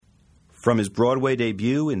From his Broadway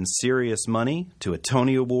debut in Serious Money to a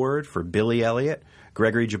Tony Award for Billy Elliot,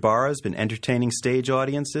 Gregory Jbarra has been entertaining stage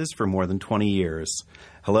audiences for more than 20 years.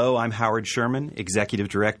 Hello, I'm Howard Sherman, Executive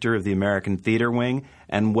Director of the American Theater Wing,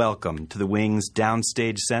 and welcome to the Wing's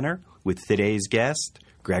Downstage Center with today's guest,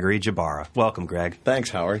 Gregory Jbarra. Welcome, Greg.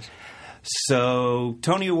 Thanks, Howard. So,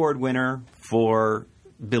 Tony Award winner for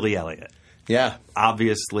Billy Elliot. Yeah.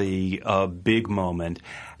 Obviously a big moment.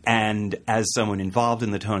 And as someone involved in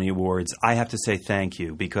the Tony Awards, I have to say thank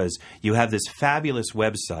you because you have this fabulous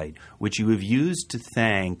website which you have used to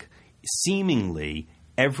thank seemingly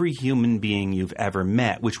every human being you've ever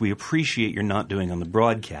met, which we appreciate you're not doing on the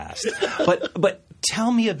broadcast. But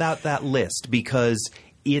tell me about that list because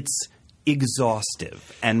it's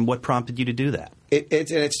exhaustive. And what prompted you to do that?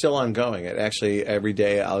 It's still ongoing. It actually, every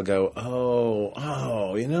day I'll go,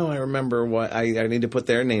 I remember what I need to put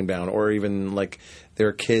their name down, or even like there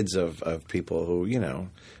are kids of people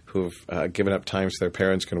who've given up time so their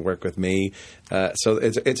parents can work with me. So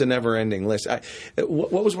it's a never ending list.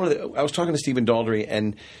 What was I was talking to Stephen Daldry,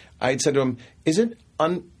 and I had said to him, is it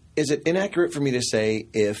inaccurate for me to say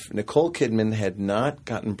if Nicole Kidman had not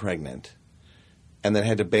gotten pregnant and then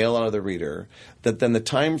had to bail out of the Reader, that then the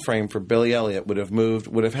time frame for Billy Elliot would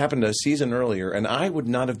have happened a season earlier, and I would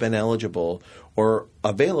not have been eligible or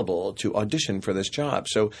available to audition for this job.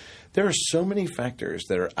 So there are so many factors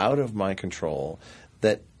that are out of my control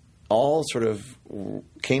that all sort of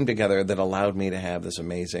came together that allowed me to have this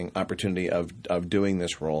amazing opportunity of doing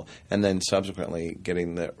this role, and then subsequently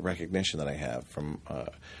getting the recognition that I have from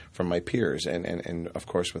my peers and of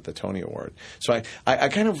course with the Tony Award. So I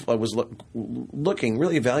kind of was looking,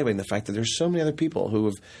 really evaluating the fact that there's so many other people who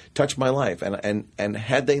have touched my life, and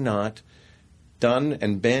had they not done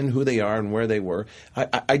and been who they are and where they were,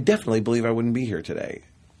 I definitely believe I wouldn't be here today.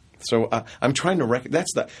 So I'm trying to I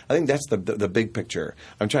think that's the big picture.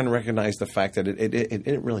 I'm trying to recognize the fact that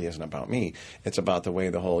it really isn't about me. It's about the way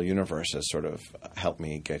the whole universe has sort of helped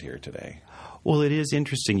me get here today. Well, it is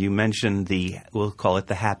interesting. You mentioned we'll call it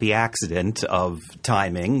the happy accident of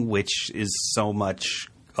timing, which is so much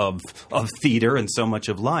of theater and so much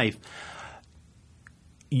of life.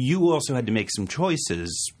 You also had to make some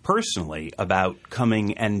choices personally about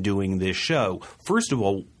coming and doing this show. First of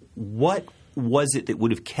all, what was it that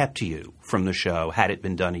would have kept you from the show had it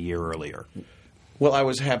been done a year earlier? Well, I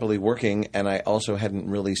was happily working, and I also hadn't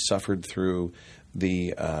really suffered through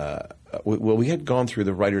we had gone through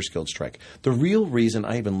the Writers Guild strike. The real reason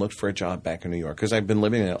I even looked for a job back in New York, because I've been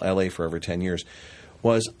living in L.A. for over 10 years,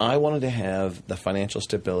 was I wanted to have the financial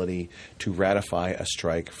stability to ratify a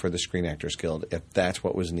strike for the Screen Actors Guild if that's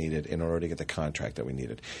what was needed in order to get the contract that we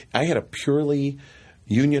needed. I had a purely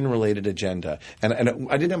union-related agenda. And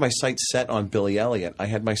I didn't have my sights set on Billy Elliot. I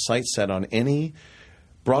had my sights set on any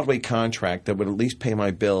Broadway contract that would at least pay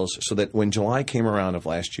my bills so that when July came around of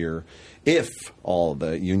last year, if all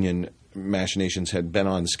the union machinations had been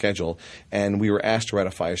on schedule and we were asked to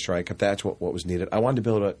ratify a strike, if that's what was needed, I wanted to be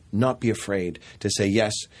able to not be afraid to say,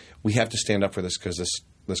 yes, we have to stand up for this because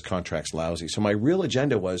this contract's lousy. So my real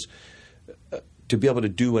agenda was to be able to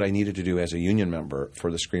do what I needed to do as a union member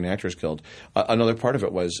for the Screen Actors Guild. Another part of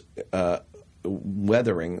it was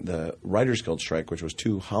weathering the Writers Guild strike, which was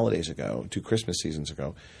 2 Christmas seasons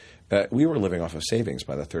ago. We were living off of savings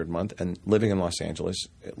by the third month, and living in Los Angeles,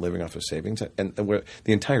 living off of savings, and the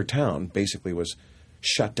entire town basically was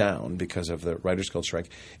shut down because of the Writers Guild strike.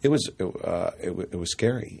 It was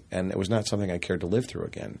scary, and it was not something I cared to live through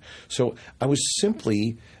again. So I was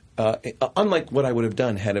simply unlike what I would have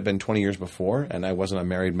done had it been 20 years before and I wasn't a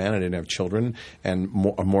married man, I didn't have children and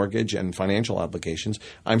a mortgage and financial obligations,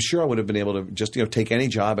 I'm sure I would have been able to just take any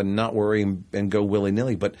job and not worry and go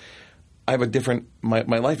willy-nilly. But I have my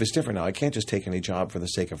life is different now. I can't just take any job for the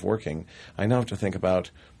sake of working. I now have to think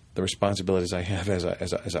about the responsibilities I have as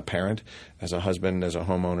a parent, as a husband, as a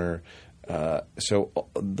homeowner. So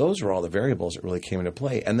those are all the variables that really came into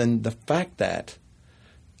play. And then the fact that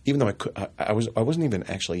even though I wasn't even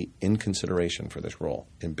actually in consideration for this role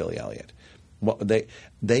in Billy Elliot. Well,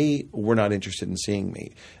 they were not interested in seeing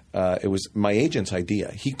me. It was my agent's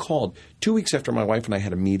idea. He called 2 weeks after my wife and I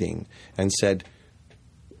had a meeting and said,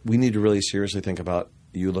 we need to really seriously think about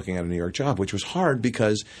you looking at a New York job, which was hard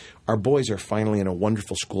because our boys are finally in a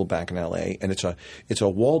wonderful school back in L.A., and it's a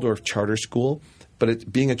Waldorf charter school.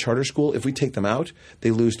 But being a charter school, if we take them out, they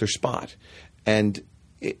lose their spot. And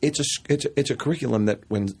it's a curriculum that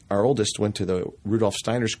when our oldest went to the Rudolph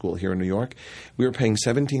Steiner School here in New York, we were paying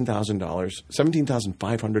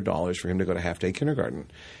 $17,500 for him to go to half-day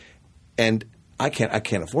kindergarten. And I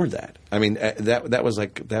can't afford that. I mean, that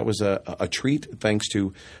was a treat, thanks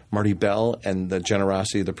to Marty Bell and the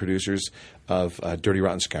generosity of the producers of Dirty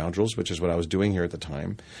Rotten Scoundrels, which is what I was doing here at the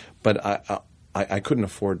time. But I couldn't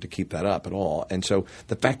afford to keep that up at all. And so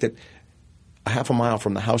the fact that a half a mile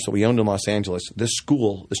from the house that we owned in Los Angeles, this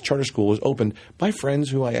charter school, was opened by friends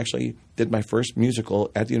who I actually did my first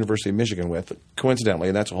musical at the University of Michigan with, coincidentally,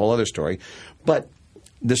 and that's a whole other story. But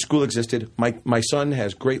the school existed. My son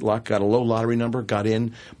has great luck, got a low lottery number, got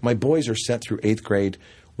in. My boys are set through 8th grade.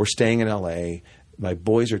 We're staying in L.A. My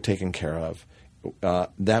boys are taken care of.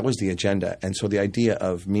 That was the agenda. And so the idea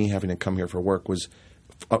of me having to come here for work was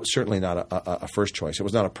certainly not a first choice. It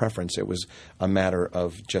was not a preference. It was a matter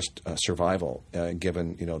of just survival,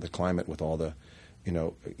 given the climate with all the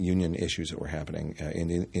union issues that were happening in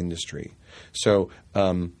the industry. So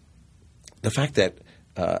the fact that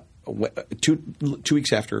 2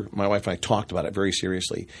 weeks after my wife and I talked about it very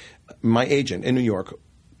seriously, my agent in New York,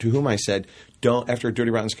 to whom I said, after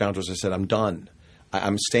Dirty Rotten Scoundrels, I said, I'm done.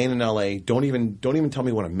 I'm staying in L.A. Don't even tell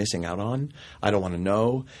me what I'm missing out on. I don't want to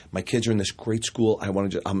know. My kids are in this great school. I'm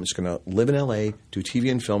just going to live in L.A., do TV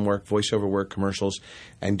and film work, voiceover work, commercials,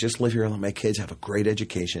 and just live here and let my kids have a great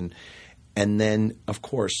education. And then, of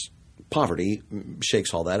course, poverty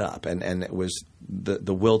shakes all that up, and it was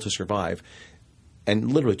the will to survive.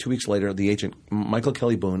 And literally 2 weeks later, the agent, Michael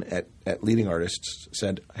Kelly Boone at Leading Artists,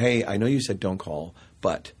 said, hey, I know you said don't call,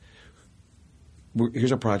 but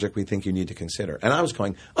here's a project we think you need to consider. And I was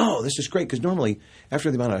going, oh, this is great, because normally,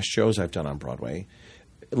 after the amount of shows I've done on Broadway,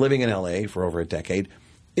 living in L.A. for over a decade,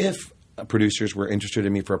 if producers were interested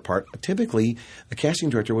in me for a part, typically a casting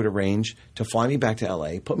director would arrange to fly me back to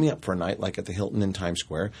L.A., put me up for a night, like at the Hilton in Times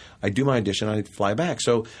Square. I'd do my audition, I'd fly back.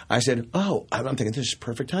 So I said, oh, I'm thinking this is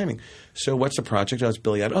perfect timing. So what's the project? I was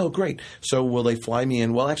Billy Elliot. Oh, great. So will they fly me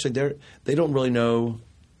in? Well, actually, they don't really know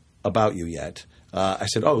about you yet. I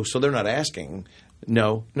said, oh, so they're not asking.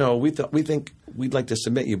 No, we think we'd like to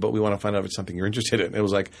submit you, but we want to find out if it's something you're interested in. It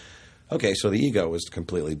was like, okay, so the ego was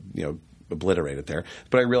completely, obliterated there.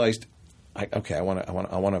 But I realized, I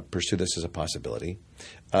want to pursue this as a possibility.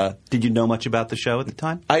 Did you know much about the show at the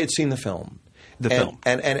time? I had seen the film.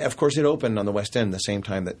 And of course, it opened on the West End the same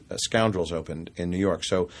time that Scoundrels opened in New York.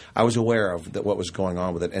 So I was aware of what was going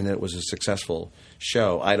on with it, and it was a successful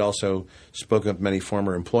show. I'd also spoken with many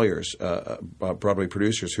former employers, Broadway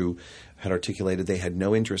producers, who had articulated they had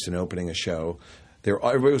no interest in opening a show.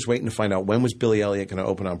 Everybody was waiting to find out when was Billy Elliot going to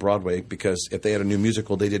open on Broadway, because if they had a new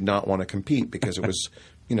musical, they did not want to compete because it was,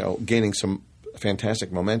 gaining some fantastic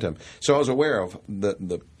momentum. So I was aware of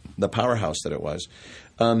the powerhouse that it was.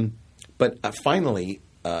 But finally,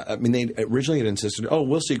 they originally had insisted,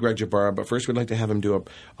 we'll see Greg Jabara, but first we'd like to have him do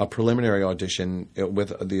a preliminary audition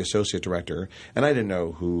with the associate director. And I didn't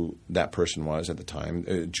know who that person was at the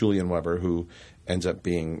time, Julian Weber, who ends up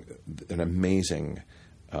being an amazing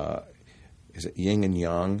is it yin and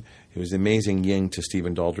yang? He was the amazing yin to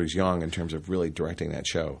Stephen Daldry's yang in terms of really directing that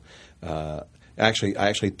show. I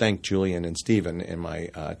actually thanked Julian and Stephen in my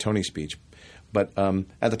Tony speech. But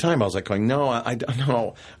at the time, I was like going, no, I don't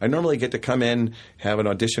know. I normally get to come in, have an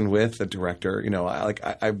audition with the director.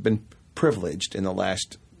 I've been privileged in the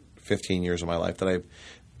last 15 years of my life that I've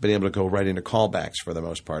been able to go right into callbacks for the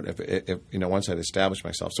most part. If once I'd established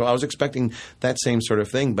myself, so I was expecting that same sort of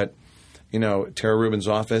thing. But Tara Rubin's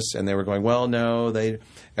office, and they were going, well, no,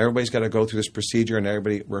 everybody's got to go through this procedure, and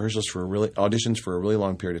everybody rehearsals auditions for a really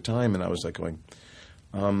long period of time. And I was like going,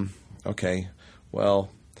 okay,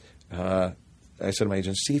 well. I said to my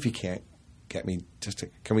agent, see if he can't get me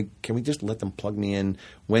can we just let them plug me in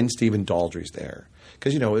when Stephen Daldry's there?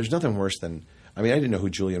 Because, there's nothing worse than, I didn't know who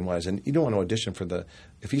Julian was, and you don't want to audition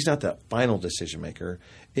if he's not the final decision maker,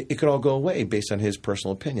 it could all go away based on his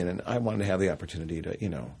personal opinion. And I wanted to have the opportunity to,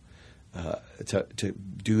 to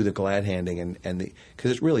do the glad handing and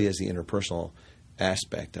because it really is the interpersonal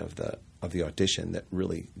aspect of the audition that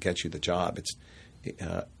really gets you the job.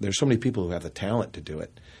 There's so many people who have the talent to do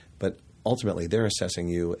it, but ultimately they're assessing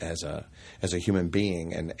you as a human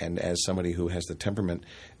being and as somebody who has the temperament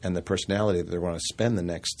and the personality that they want to spend the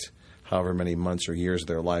next however many months or years of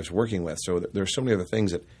their lives working with. So there's so many other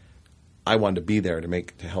things that I wanted to be there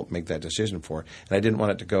to help make that decision for, and I didn't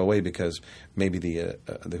want it to go away because maybe the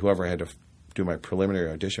whoever I had to do my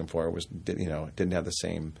preliminary audition for didn't have the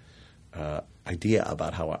same idea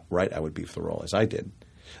about how right I would be for the role as I did.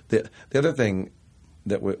 The other thing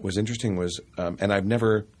that was interesting was, and I've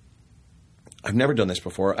never done this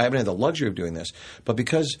before. I haven't had the luxury of doing this, but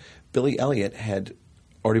because Billy Elliot had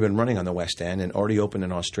already been running on the West End and already opened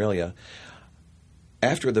in Australia,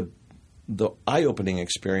 after the the eye-opening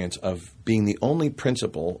experience of being the only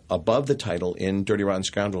principal above the title in Dirty Rotten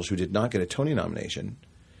Scoundrels who did not get a Tony nomination,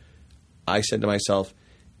 I said to myself,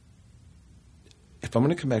 if I'm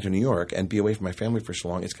going to come back to New York and be away from my family for so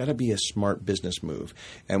long, it's got to be a smart business move.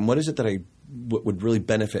 And what is it that would really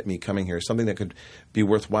benefit me coming here? Something that could be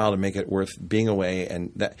worthwhile to make it worth being away.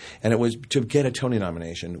 And it was to get a Tony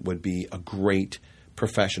nomination would be a great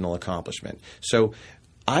professional accomplishment. So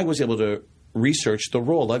I was able to research the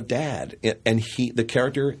role of Dad, and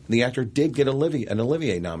the actor did get an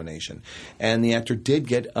Olivier nomination, and the actor did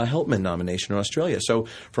get a Helpman nomination in Australia. So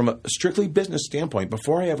from a strictly business standpoint,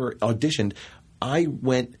 before I ever auditioned, I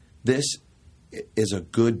went, this is a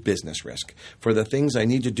good business risk. For the things I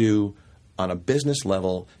need to do on a business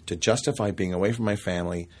level to justify being away from my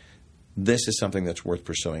family, this is something that's worth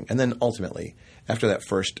pursuing. And then ultimately, after that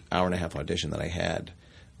first hour and a half audition that I had,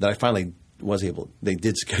 that I finally they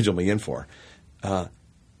did schedule me in for.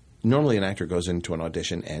 Normally an actor goes into an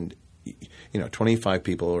audition and, 25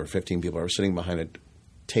 people or 15 people are sitting behind a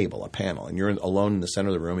table, a panel, and you're alone in the center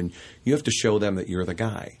of the room, and you have to show them that you're the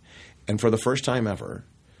guy. And for the first time ever,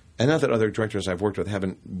 and not that other directors I've worked with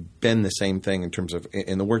haven't been the same thing in terms of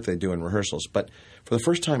in the work they do in rehearsals, but for the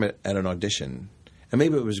first time at an audition, and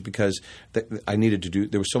maybe it was because I needed to do,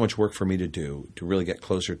 there was so much work for me to do to really get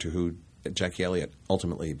closer to who Jackie Elliott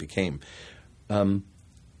ultimately became.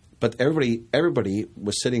 But everybody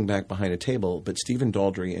was sitting back behind a table, but Stephen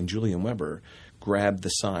Daldry and Julian Weber grabbed the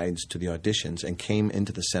sides to the auditions and came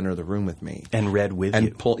into the center of the room with me. And read with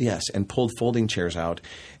you. And pulled folding chairs out.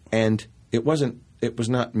 And it was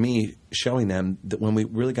not me showing them that when we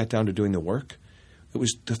really got down to doing the work, it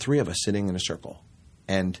was the three of us sitting in a circle.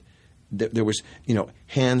 And there was,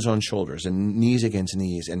 hands on shoulders and knees against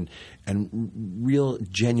knees and real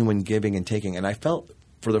genuine giving and taking. And I felt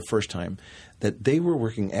for the first time that they were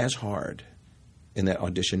working as hard in that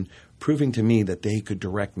audition, proving to me that they could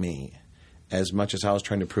direct me as much as I was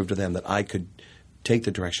trying to prove to them that I could take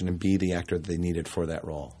the direction and be the actor that they needed for that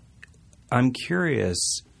role. I'm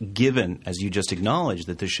curious, given, as you just acknowledged,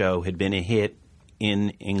 that the show had been a hit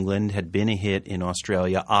in England, had been a hit in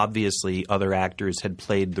Australia. Obviously, other actors had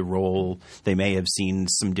played the role. They may have seen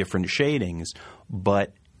some different shadings.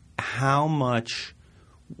 But how much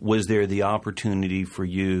was there the opportunity for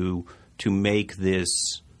you to make this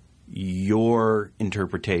your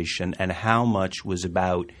interpretation, and how much was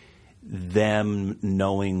about them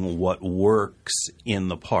knowing what works in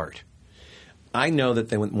the part? I know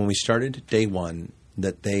that when we started day one,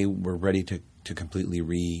 that they were ready to completely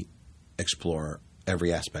re-explore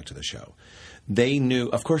every aspect of the show. They knew,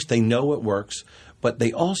 of course, they know what works, but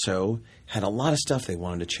they also had a lot of stuff they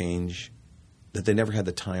wanted to change that they never had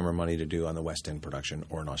the time or money to do on the West End production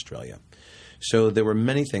or in Australia. So there were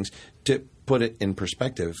many things. To put it in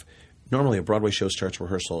perspective, normally a Broadway show starts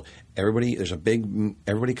rehearsal. Everybody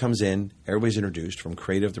comes in, everybody's introduced, from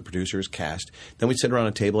creative to producers, cast. Then we sit around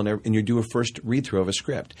a table and you do a first read-through of a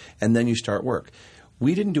script, and then you start work.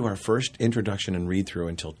 We didn't do our first introduction and read-through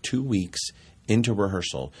until 2 weeks into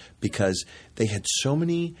rehearsal because they had so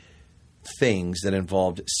many things that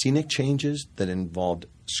involved scenic changes, that involved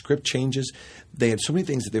script changes. They had so many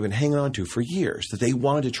things that they've been hanging on to for years that they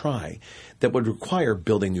wanted to try that would require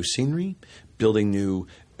building new scenery, building new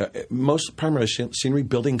most primarily scenery,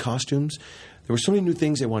 building costumes. There were so many new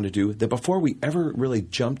things they wanted to do that before we ever really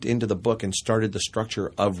jumped into the book and started the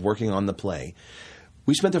structure of working on the play,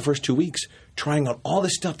 we spent the first 2 weeks trying out all the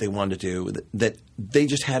stuff they wanted to do that they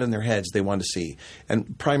just had in their heads they wanted to see.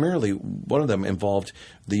 And primarily, one of them involved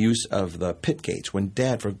the use of the pit gates. When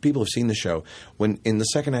Dad, for people who've seen the show, when in the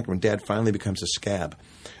second act, when Dad finally becomes a scab,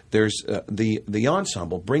 there's the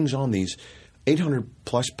ensemble brings on these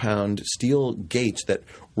 800-plus pound steel gates that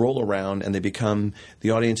roll around, and they become the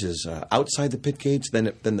audience is outside the pit gates.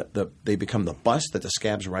 Then they become the bus that the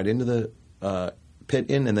scabs ride into the pit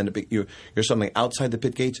in, and then you're suddenly outside the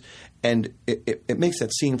pit gates, and it makes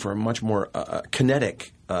that scene for a much more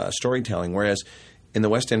kinetic storytelling. Whereas in the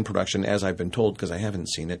West End production, as I've been told because I haven't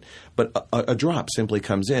seen it, but a drop simply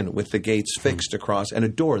comes in with the gates fixed across and a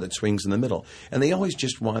door that swings in the middle, and they always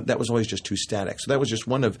that was always just too static. So that was just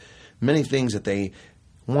one of many things that they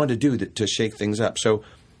wanted to do to shake things up. So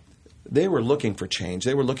they were looking for change.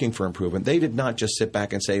 They were looking for improvement. They did not just sit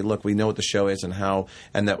back and say, look, we know what the show is and how,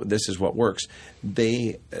 and that this is what works.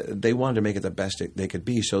 They wanted to make it the best they could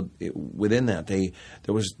be. So within that, they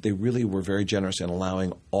really were very generous in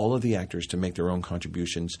allowing all of the actors to make their own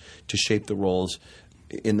contributions to shape the roles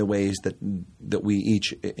in the ways that we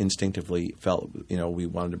each instinctively felt, we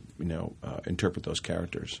wanted to, interpret those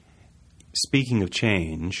characters. Speaking of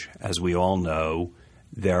change, as we all know,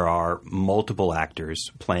 there are multiple actors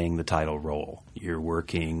playing the title role. You're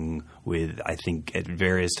working with, I think, at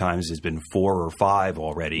various times there's been 4 or 5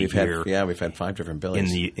 already We've had 5 different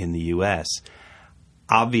Billies in the U.S.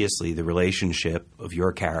 Obviously, the relationship of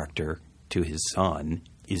your character to his son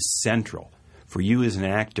is central. For you as an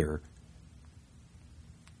actor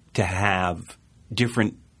to have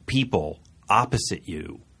different people opposite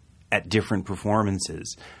you at different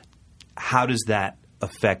performances, how does that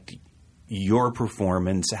affect your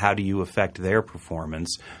performance? How do you affect their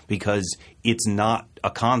performance? Because it's not a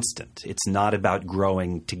constant. It's not about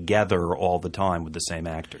growing together all the time with the same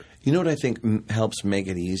actor. You know what I think helps make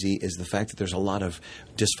it easy is the fact that there's a lot of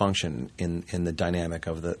dysfunction in the dynamic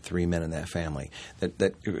of the 3 men in that family.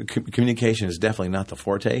 That communication is definitely not the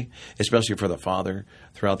forte, especially for the father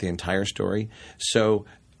throughout the entire story. So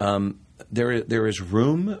there is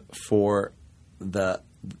room for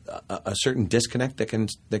a certain disconnect that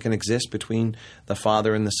can exist between the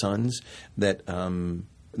father and the sons. That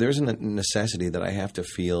there's a necessity that I have to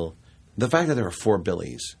feel. The fact that there are 4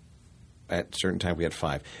 Billies. At certain time we had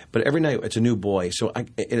 5. But every night it's a new boy. So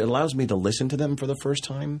it allows me to listen to them for the first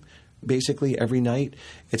time, basically, every night.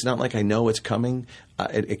 It's not like I know it's coming.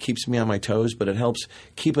 It keeps me on my toes, but it helps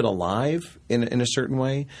keep it alive in a certain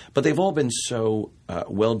way. But they've all been so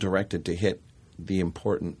well directed to hit the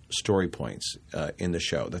important story points in the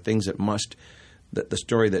show, the things the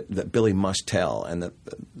story that Billy must tell.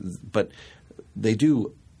 But they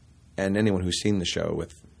do, and anyone who's seen the show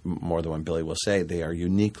with more than one Billy will say they are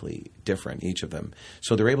uniquely different, each of them.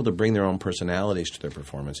 So they're able to bring their own personalities to their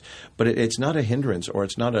performance. But it's not a hindrance or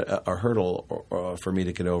it's not a hurdle for me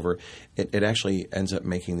to get over. It actually ends up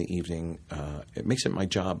making the evening it makes it my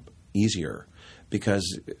job easier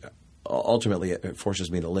because ultimately it forces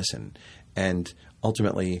me to listen. And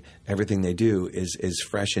ultimately everything they do is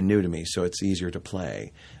fresh and new to me, so it's easier to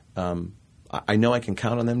play. I know I can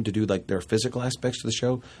count on them to do like their physical aspects of the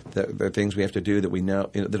show. There are things we have to do that we know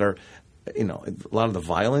that are, a lot of the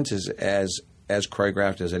violence is as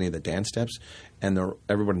choreographed as any of the dance steps, and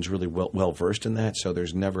everyone's really well versed in that. So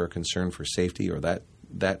there's never a concern for safety or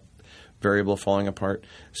that variable falling apart.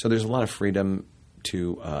 So there's a lot of freedom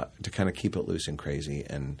to kind of keep it loose and crazy,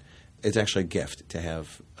 and it's actually a gift to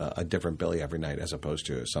have a different Billy every night as opposed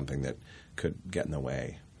to something that could get in the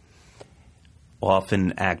way.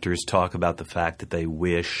 Often actors talk about the fact that they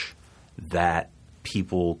wish that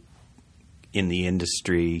people in the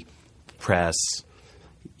industry, press,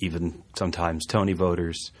 even sometimes Tony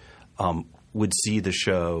voters, would see the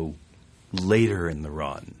show later in the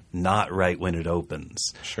run, not right when it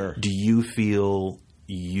opens. Sure. Do you feel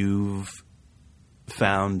you've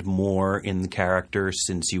found more in the character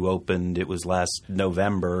since you opened? It was last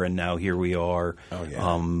November, and now here we are. Oh,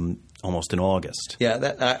 yeah. Almost in August.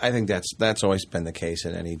 Yeah, I think that's always been the case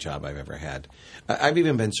in any job I've ever had. I've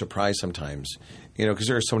even been surprised sometimes, because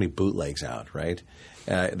there are so many bootlegs out, right?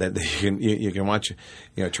 That you can watch.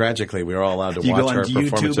 Tragically, we're all allowed to watch our performances. You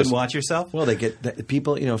go on YouTube and watch yourself? Well, they get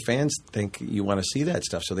people. Fans think you want to see that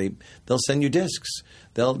stuff, so they'll send you discs.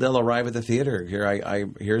 They'll arrive at the theater.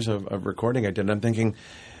 Here's a recording I did. And I'm thinking,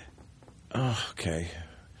 oh, okay.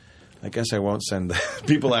 I guess I won't send the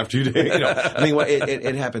people after you. I mean,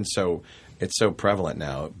 it happens it's so prevalent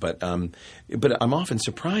now. But I'm often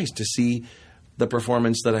surprised to see the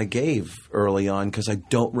performance that I gave early on because I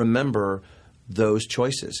don't remember those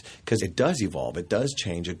choices. Because it does evolve, it does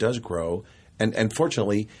change, it does grow, and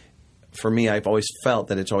fortunately for me, I've always felt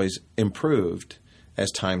that it's always improved as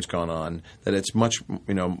time's gone on. That it's much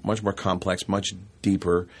more complex, much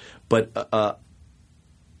deeper, but.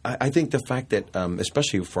 I think the fact that,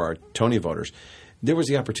 especially for our Tony voters, there was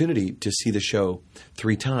the opportunity to see the show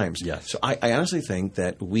 3 times. Yes. So I honestly think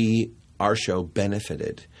that our show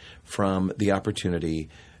benefited from the opportunity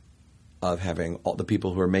of having all the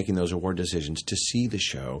people who are making those award decisions to see the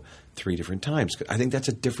show 3 different times. I think that's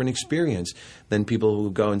a different experience than people who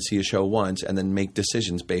go and see a show once and then make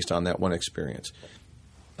decisions based on that one experience.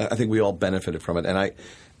 I think we all benefited from it, and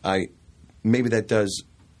I maybe that does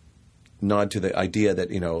nod to the idea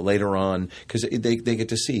that later on, because they get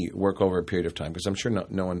to see work over a period of time, because I'm sure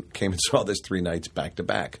no one came and saw this 3 nights back to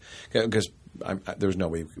back, because there's no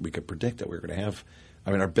way we could predict that we were going to have.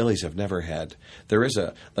 I mean, our Billies have never had. There is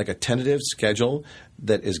a tentative schedule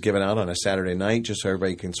that is given out on a Saturday night just so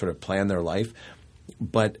everybody can sort of plan their life.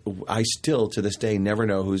 But I still, to this day, never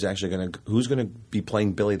know who's going to be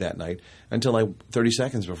playing Billy that night until 30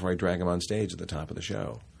 seconds before I drag him on stage at the top of the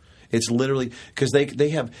show. It's literally because they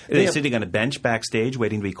have. Are they sitting on a bench backstage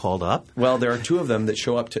waiting to be called up? Well, there are 2 of them that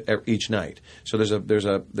show up to each night. So there's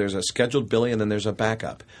a scheduled Billy and then there's a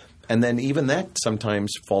backup. And then even that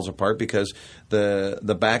sometimes falls apart because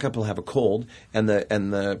the backup will have a cold, and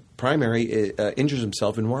the primary injures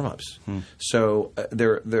himself in warm-ups. So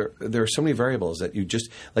there are so many variables that you just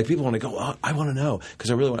like. People want to go, oh, I want to know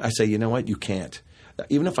because I really want. I say, you know what, you can't.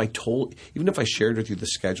 Even if I shared with you the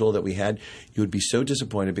schedule that we had, you would be so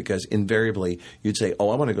disappointed because invariably you'd say, "Oh,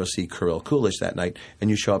 I want to go see Kirill Kulish that night," and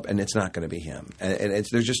you show up and it's not going to be him. And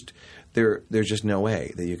there's just no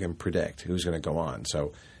way that you can predict who's going to go on.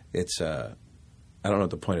 So it's I don't know what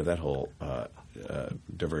the point of that whole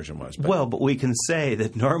diversion was. But we can say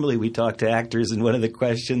that normally we talk to actors, and one of the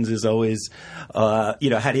questions is always, how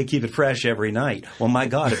do you keep it fresh every night? Well, my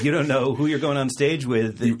God, if you don't know who you're going on stage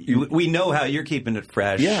with, we know how you're keeping it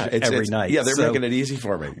fresh every night. Yeah, they're making it easy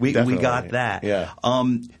for me. We got that. Yeah.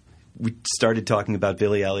 We started talking about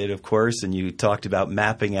Billy Elliot, of course, and you talked about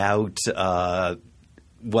mapping out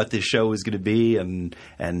what this show was going to be and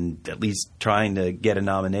at least trying to get a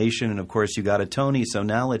nomination. And, of course, you got a Tony. So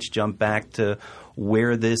now let's jump back to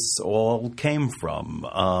where this all came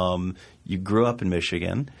from. You grew up in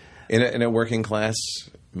Michigan. In a working class,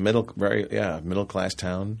 middle class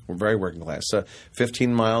town. We're very working class.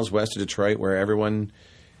 15 miles west of Detroit, where everyone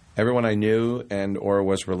I knew and or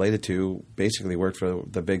was related to basically worked for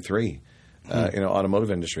the big three,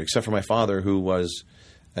 automotive industry, except for my father, who was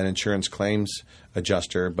an insurance claims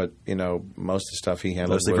adjuster, but most of the stuff he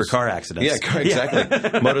handled mostly was for car accidents. Yeah,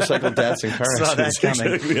 exactly. Motorcycle deaths and car accidents. Saw that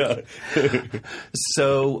coming. Exactly, yeah.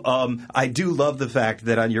 So I do love the fact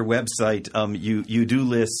that on your website you do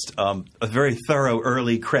list a very thorough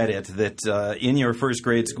early credit that in your first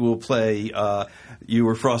grade school play you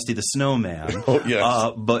were Frosty the Snowman. Oh,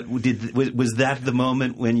 yes. But was that the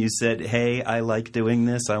moment when you said, "Hey, I like doing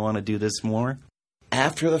this. I want to do this more"?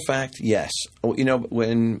 After the fact, yes.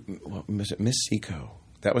 When was it Miss Seco?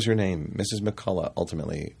 That was her name. Mrs. McCullough,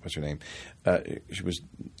 ultimately, was her name. She was,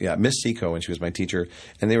 Miss Seco, and she was my teacher.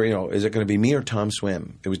 And they were, is it going to be me or Tom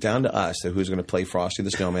Swim? It was down to us who's going to play Frosty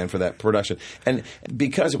the Snowman for that production. And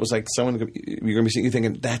because it was like you're going to be seeing, you're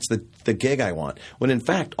thinking, that's the gig I want. When in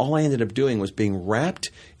fact, all I ended up doing was being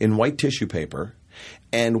wrapped in white tissue paper.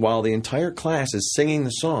 And while the entire class is singing the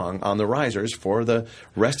song on the risers for the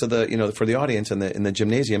rest of the, for the audience in the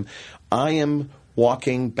gymnasium, I am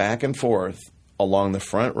walking back and forth along the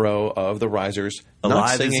front row of the risers, alive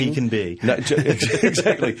not singing, as he can be,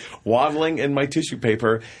 exactly, waddling in my tissue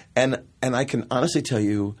paper, and I can honestly tell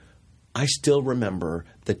you, I still remember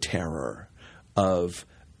the terror of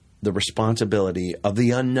the responsibility of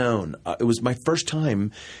the unknown. It was my first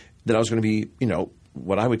time that I was going to be,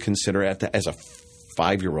 what I would consider as a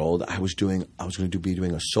 5-year-old, I was going to be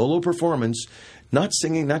doing a solo performance, not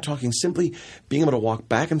singing, not talking, simply being able to walk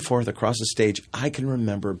back and forth across the stage. I can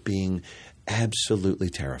remember being absolutely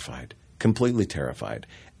terrified, completely terrified.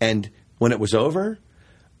 And when it was over,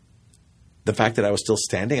 the fact that I was still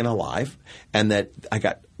standing and alive, and that I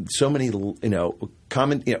got so many,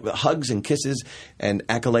 hugs and kisses and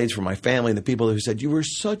accolades from my family and the people who said, "You were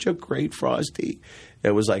such a great Frosty."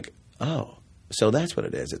 It was like, oh. So that's what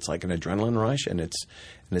it is. It's like an adrenaline rush, and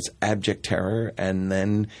it's abject terror, and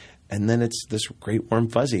then it's this great warm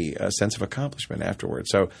fuzzy sense of accomplishment afterwards.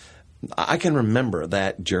 So I can remember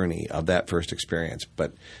that journey of that first experience,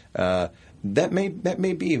 but that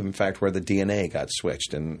may be in fact where the DNA got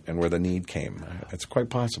switched and where the need came. It's quite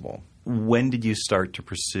possible. When did you start to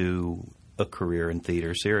pursue a career in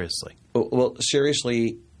theater seriously? Well,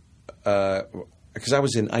 seriously. Because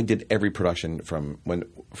I did every production from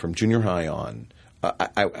junior high on.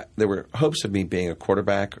 There were hopes of me being a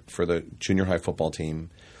quarterback for the junior high football team,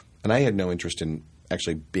 and I had no interest in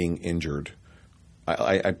actually being injured.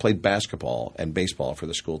 I played basketball and baseball for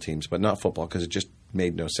the school teams, but not football because it just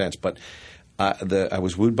made no sense. But I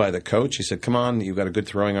was wooed by the coach. He said, "Come on, you've got a good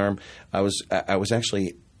throwing arm." I was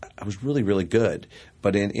really, really good.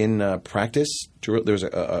 But in practice, there was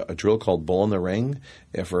a drill called Bull in the Ring.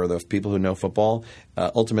 For the people who know football,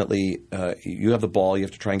 ultimately, you have the ball. You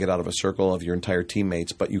have to try and get out of a circle of your entire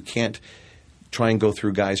teammates, but you can't try and go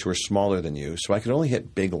through guys who are smaller than you. So I could only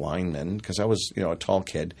hit big linemen because I was, a tall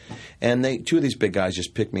kid. And two of these big guys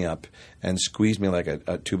just picked me up and squeezed me like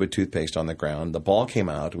a tube of toothpaste on the ground. The ball came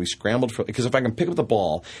out. We scrambled because if I can pick up the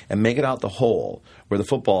ball and make it out the hole where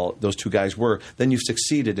those two guys were, then you've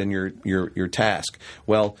succeeded in your task.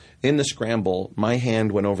 Well, in the scramble, my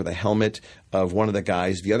hand went over the helmet of one of the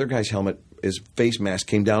guys. The other guy's helmet, his face mask,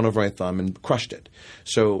 came down over my thumb and crushed it.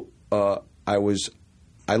 So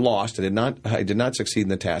I lost. I did not succeed in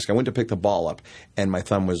the task. I went to pick the ball up, and my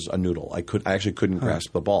thumb was a noodle. I actually couldn't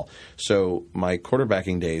grasp the ball. So my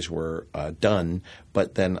quarterbacking days were done.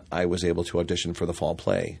 But then I was able to audition for the fall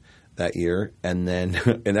play that year, and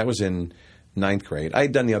that was in ninth grade. I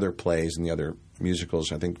had done the other plays and the other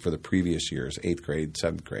musicals, I think, for the previous years, 8th grade,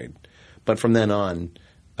 7th grade. But from then on,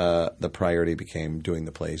 the priority became doing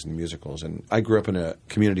the plays and musicals. And I grew up in a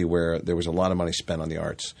community where there was a lot of money spent on the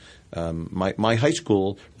arts. My high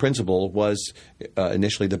school principal was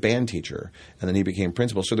initially the band teacher, and then he became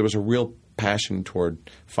principal. So there was a real passion toward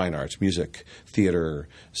fine arts, music, theater,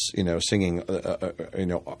 singing,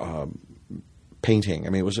 painting. I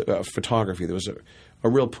mean, it was photography. There was a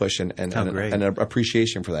real push and an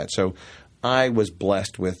appreciation for that. So I was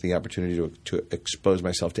blessed with the opportunity to expose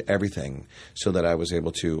myself to everything so that I was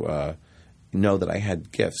able to know that I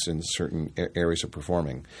had gifts in certain areas of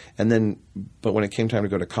performing. But when it came time to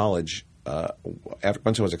go to college,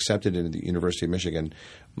 once I was accepted into the University of Michigan,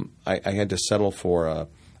 I had to settle for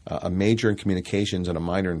a major in communications and a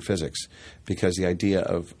minor in physics, because the idea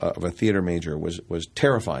of a theater major was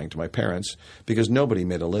terrifying to my parents, because nobody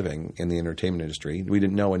made a living in the entertainment industry. We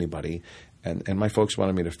didn't know anybody. And my folks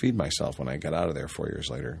wanted me to feed myself when I got out of there 4 years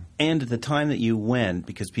later. And at the time that you went,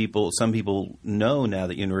 because some people know now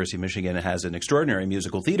that University of Michigan has an extraordinary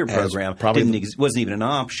musical theater program, wasn't even an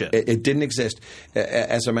option. It didn't exist.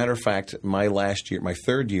 As a matter of fact, my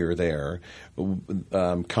third year there,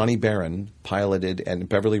 Connie Barron piloted and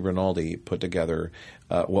Beverly Rinaldi put together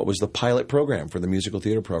what was the pilot program for the musical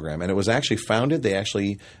theater program. And it was actually founded. They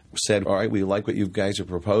actually said, all right, we like what you guys have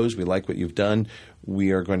proposed. We like what you've done.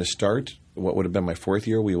 We are going to start what would have been my fourth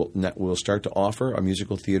year. We will start to offer a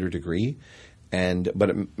musical theater degree. But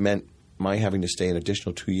it meant my having to stay an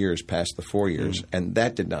additional 2 years past the 4 years, and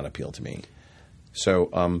that did not appeal to me.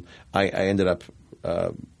 So I ended up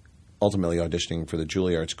ultimately auditioning for the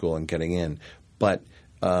Juilliard School and getting in. But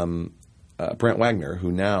Brent Wagner,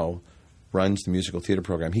 who now runs the musical theater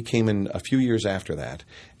program, he came in a few years after that,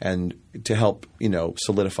 and to help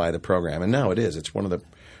solidify the program. And now it's one of the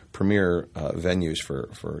premier venues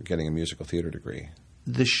for getting a musical theater degree.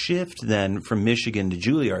 The shift then from Michigan to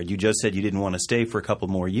Juilliard, you just said you didn't want to stay for a couple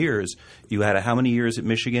more years. You had how many years at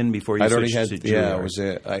Michigan before you switched to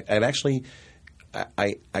Juilliard?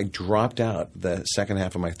 I dropped out the second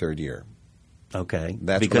half of my third year. Okay.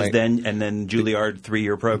 Then Juilliard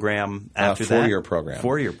 3-year program after that? 4-year program.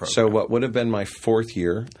 4-year program. So what would have been my fourth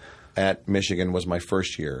year at Michigan was my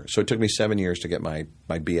first year. So it took me 7 years to get my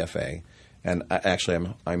BFA. And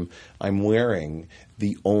I'm wearing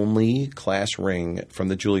the only class ring from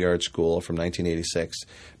the Juilliard School from 1986,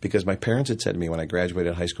 because my parents had said to me when I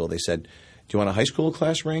graduated high school, they said, do you want a high school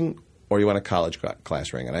class ring or do you want a college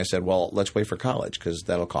class ring? And I said, well, let's wait for college because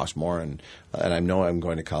that'll cost more, and I know I'm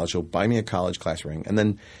going to college, so buy me a college class ring. And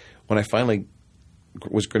then when I finally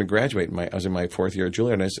was going to graduate, I was in my fourth year at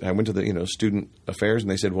Juilliard, and I went to the student affairs, and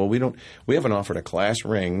they said, well, we haven't offered a class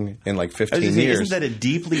ring in like 15 years. Isn't that a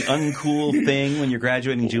deeply uncool thing when you're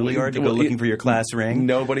graduating Juilliard to go looking for your class ring?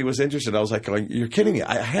 Nobody was interested. I was like, you're kidding me.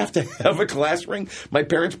 I have to have a class ring? My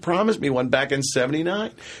parents promised me one back in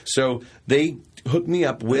 1979. So they hooked me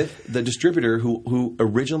up with the distributor who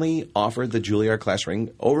originally offered the Juilliard class ring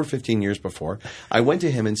over 15 years before. I went to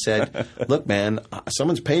him and said, look, man,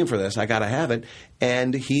 someone's paying for this. I got to have it.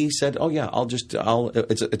 And he said, oh, yeah,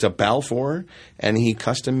 it's a Balfour, and he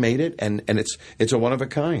custom made it, and it's a one of a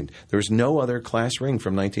kind. There's no other class ring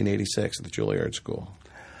from 1986 at the Juilliard School.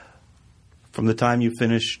 From the time you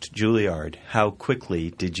finished Juilliard, how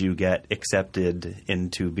quickly did you get accepted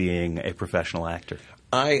into being a professional actor?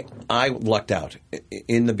 I lucked out.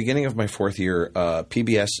 In the beginning of my fourth year,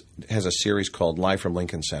 PBS has a series called Live from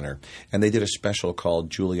Lincoln Center, and they did a special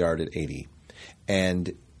called Juilliard at 80,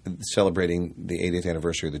 and celebrating the 80th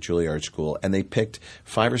anniversary of the Juilliard School. And they picked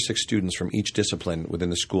 5 or 6 students from each discipline within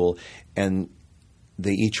the school, and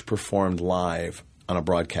they each performed live on a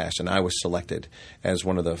broadcast, and I was selected as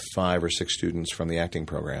one of the 5 or 6 students from the acting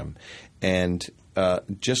program. And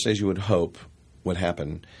just as you would hope would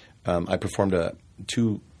happen, I performed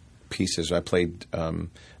 2 pieces. I played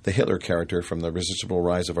the Hitler character from The Resistible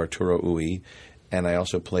Rise of Arturo Ui, and I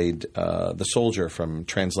also played the soldier from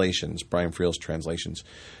Translations, Brian Friel's Translations.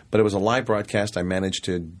 But it was a live broadcast. I managed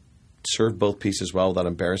to serve both pieces well without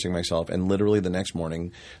embarrassing myself, and literally the next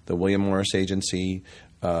morning, the William Morris Agency,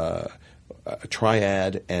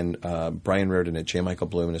 Triad, and Brian Reardon at J. Michael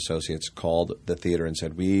Bloom and Associates called the theater and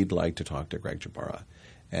said, we'd like to talk to Greg Jbara.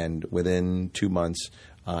 And within 2 months,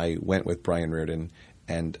 I went with Brian Reardon,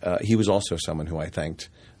 and he was also someone who I thanked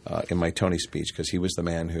in my Tony speech, because he was the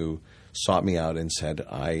man who sought me out and said,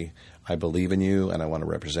 I believe in you and I want to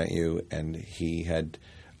represent you. And he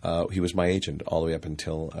was my agent all the way up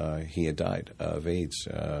until he had died of AIDS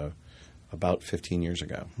about 15 years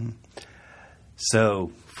ago.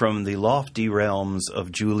 So from the lofty realms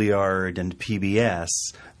of Juilliard and PBS,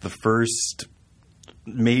 the first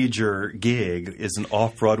major gig is an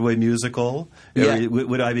off-Broadway musical. Yeah.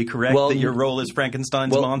 Would I be correct that your role as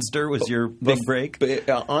Frankenstein's monster was your big break? But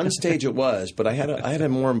on stage it was, but I had a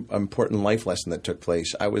more important life lesson that took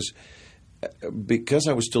place. Because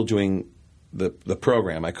I was still doing the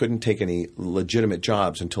program, I couldn't take any legitimate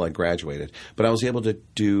jobs until I graduated. But I was able to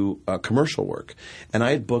do commercial work. And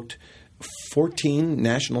I had booked 14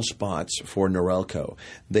 national spots for Norelco.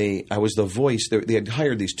 I was the voice. They had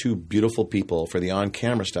hired these two beautiful people for the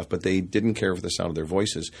on-camera stuff, but they didn't care for the sound of their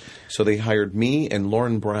voices. So they hired me and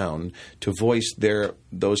Lauren Brown to voice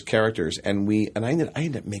those characters, and I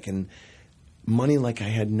ended up making money like I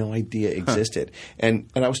had no idea existed. And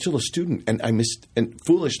I was still a student, and I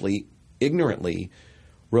foolishly, ignorantly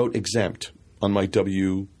wrote exempt on my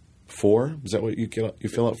W-4. Is that what you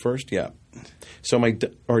fill out first? Yeah. So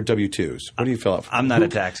or W-2s. What do you fill out? I'm not a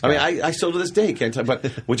tax guy. I mean, I still to this day can't tell, but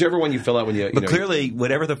whichever one you fill out when you. But clearly,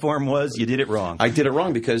 whatever the form was, you did it wrong. I did it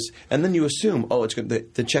wrong and then you assume, it's good.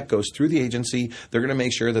 The check goes through the agency. They're going to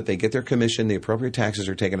make sure that they get their commission, the appropriate taxes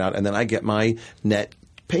are taken out, and then I get my net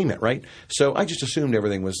payment, right? So I just assumed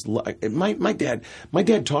everything was my dad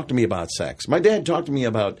talked to me about sex. My folks talked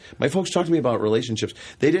to me about relationships.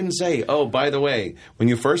 They didn't say, "Oh, by the way, when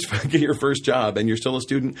you first get your first job and you're still a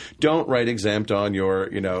student, don't write exempt on your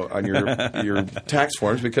your tax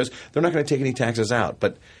forms because they're not going to take any taxes out."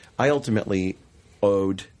 But I ultimately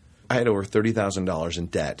I had over $30,000 in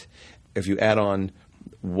debt. If you add on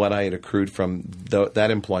what I had accrued from that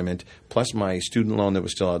employment, plus my student loan that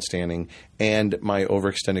was still outstanding, and my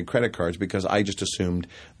overextended credit cards, because I just assumed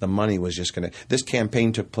the money was just going to – this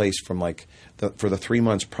campaign took place from for the 3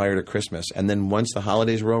 months prior to Christmas. And then once the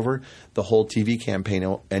holidays were over, the whole TV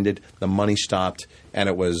campaign ended, the money stopped, and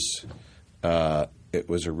it was a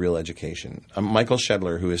real education. Michael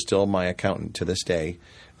Shedler, who is still my accountant to this day,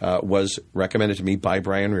 was recommended to me by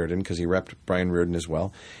Brian Reardon because he repped Brian Reardon as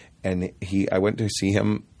well. And I went to see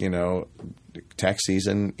him, tax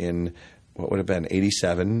season in what would have been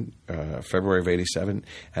 87, February of 87.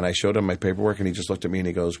 And I showed him my paperwork, and he just looked at me and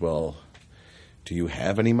he goes, "Well, do you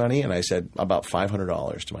have any money?" And I said, "About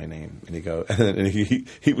 $500 to my name." And he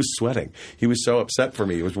was sweating. He was so upset for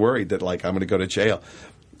me. He was worried that I'm going to go to jail.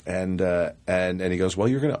 And he goes, "Well,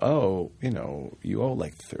 you're going to owe, you owe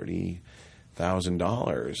like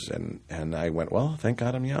 $30,000. And I went, "Well, thank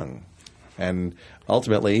God I'm young." And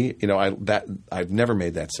ultimately, I've never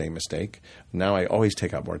made that same mistake. Now I always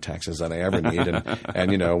take out more taxes than I ever need,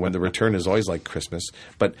 and when the return is always like Christmas.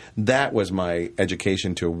 But that was my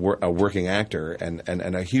education to a working actor, and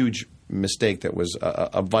a huge mistake that was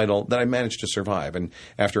a vital that I managed to survive. And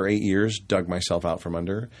after 8 years, dug myself out from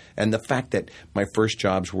under. And the fact that my first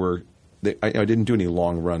jobs were, I didn't do any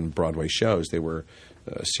long run Broadway shows. They were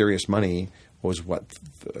serious money. Was what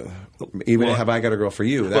Have I Got a Girl for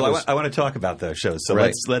You? I want to talk about those shows. So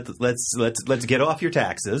right. let's get off your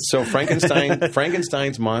taxes. So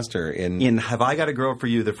Frankenstein's monster in Have I Got a Girl for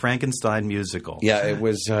You, the Frankenstein musical. Yeah, it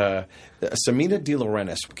was Samina De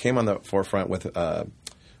Laurentiis came on the forefront with the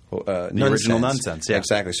original Nonsense. Yeah,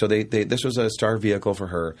 exactly. So this was a star vehicle for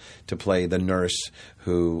her to play the nurse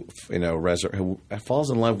who who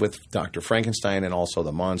falls in love with Dr. Frankenstein and also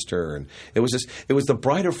the monster. And it was the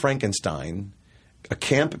Bride of Frankenstein, a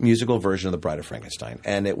camp musical version of the Bride of Frankenstein,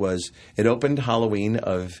 and it opened Halloween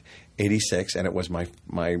of '86, and it was my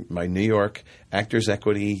New York Actors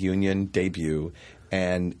Equity Union debut,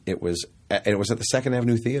 and it was at the Second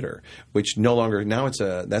Avenue Theater, which no longer now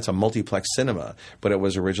that's a multiplex cinema, but it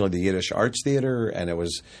was originally the Yiddish Arts Theater, and it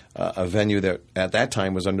was a venue that at that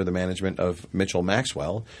time was under the management of Mitchell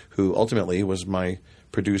Maxwell, who ultimately was my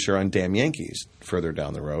producer on Damn Yankees further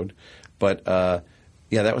down the road. But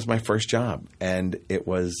that was my first job, and it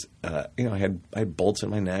was I had bolts in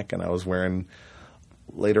my neck, and I was wearing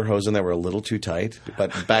lederhosen that were a little too tight,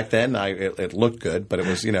 but back then it looked good. But it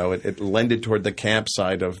was it lended toward the camp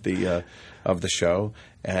side of the show,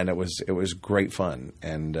 and it was great fun,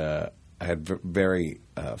 and I had very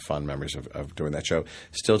fond memories of doing that show.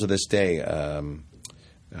 Still to this day,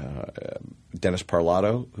 Dennis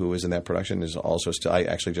Parlato, who was in that production, is also still. I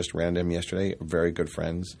actually just ran into him yesterday. Very good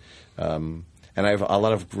friends. And I have a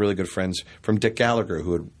lot of really good friends from Dick Gallagher,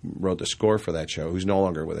 who wrote the score for that show, who's no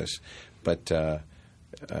longer with us, but.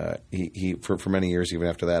 He for many years, even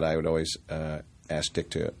after that, I would always ask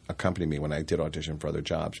Dick to accompany me when I did audition for other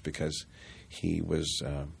jobs, because he was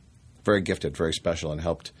very gifted, very special, and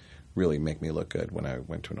helped really make me look good when I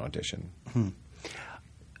went to an audition.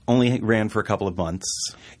 Only ran for a couple of months.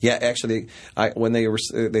 Yeah, actually, when they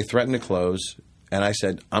threatened to close, and I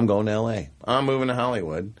said, "I'm going to L.A. I'm moving to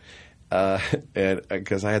Hollywood."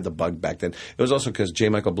 because I had the bug back then. It was also because J.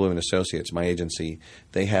 Michael Blue and Associates, my agency,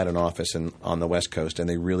 they had an office on the West Coast, and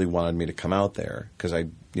they really wanted me to come out there because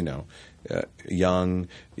young,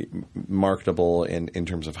 marketable in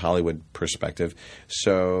terms of Hollywood perspective.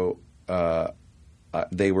 So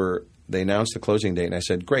they announced the closing date, and I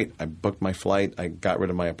said, great. I booked my flight. I got rid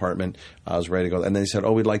of my apartment. I was ready to go. And then they said,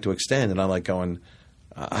 we'd like to extend. And I'm like going,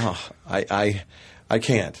 I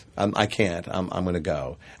can't. I can't. I'm going to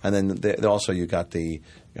go. And then also you got the,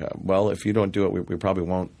 if you don't do it, we probably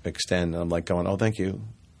won't extend. And I'm like going, thank you.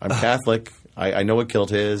 I'm Catholic. I know what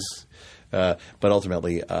guilt is. But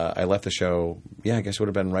ultimately, I left the show, I guess it would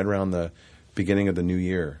have been right around the beginning of the new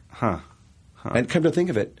year. Huh. And come to think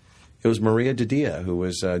of it, it was Maria Didia who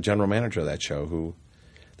was general manager of that show.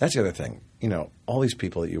 That's the other thing. All these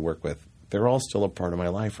people that you work with, they're all still a part of my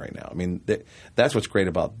life right now. I mean, that's what's great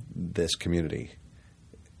about this community.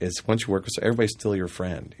 Is once you work with everybody's still your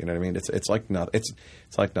friend. You know what I mean? It's like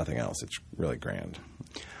nothing else. It's really grand.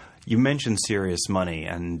 You mentioned Serious Money,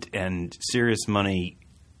 and Serious Money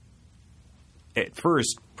at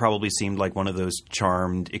first probably seemed like one of those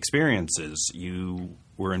charmed experiences. You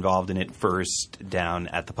were involved in it first down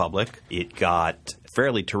at the Public. It got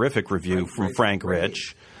fairly terrific review from Frank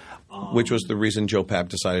Rich. Which was the reason Joe Papp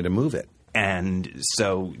decided to move it. And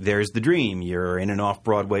so there's the dream. You're in an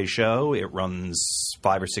off-Broadway show. It runs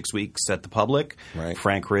 5 or 6 weeks at the Public. Right.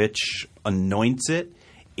 Frank Rich anoints it.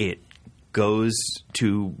 It goes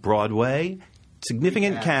to Broadway.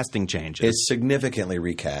 Significant casting changes. It's significantly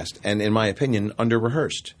recast, and in my opinion,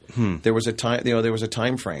 under-rehearsed. There was a time, there was a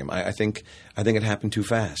time frame. I think it happened too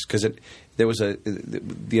fast because there was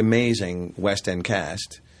the amazing West End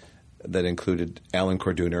cast that included Alan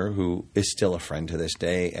Corduner, who is still a friend to this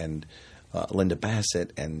day, and Linda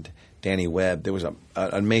Bassett and Danny Webb. There was an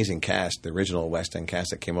amazing cast, the original West End cast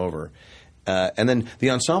that came over. And then the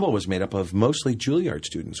ensemble was made up of mostly Juilliard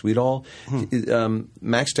students. We'd all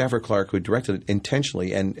Max Stafford Clark, who directed it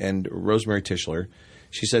intentionally, and Rosemary Tischler.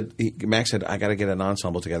 Max said, I got to get an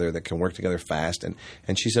ensemble together that can work together fast.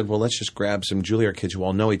 And she said, well, let's just grab some Juilliard kids who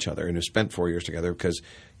all know each other and have spent 4 years together because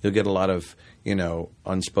you'll get a lot of,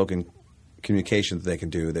 unspoken communication that they can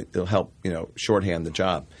do that will help, shorthand the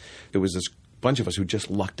job. It was this bunch of us who just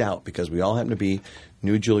lucked out because we all happened to be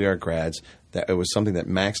new Juilliard grads. That it was something that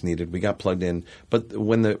Max needed. We got plugged in. But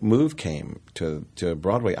when the move came to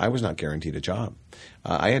Broadway, I was not guaranteed a job.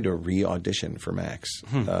 I had to re-audition for Max.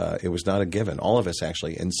 It was not a given. All of us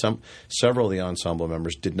actually, and several of the ensemble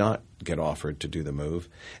members did not get offered to do the move.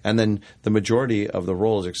 And then the majority of the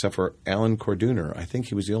roles, except for Alan Corduner, I think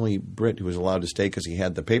he was the only Brit who was allowed to stay because he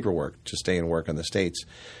had the paperwork to stay and work in the States.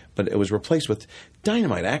 But it was replaced with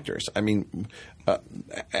dynamite actors. I mean,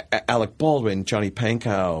 Alec Baldwin, Johnny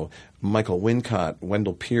Pankow, Michael Wincott,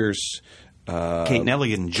 Wendell Pierce. Kate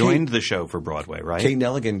Nelligan joined the show for Broadway, right? Kate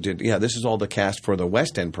Nelligan did. Yeah, this is all the cast for the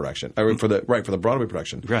West End production, for the Broadway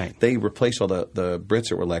production. Right. They replaced all the Brits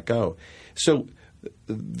that were let go. So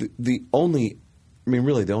the only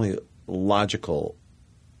logical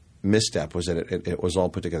misstep was that it was all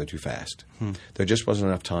put together too fast. There just wasn't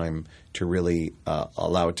enough time to really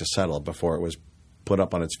allow it to settle before it was put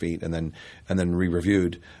up on its feet and then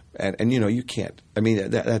re-reviewed. And you can't. I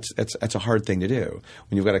mean, that's a hard thing to do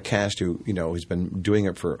when you've got a cast who's been doing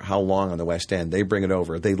it for how long on the West End. They bring it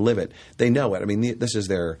over, they live it, they know it. I mean, this is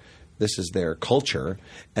their culture,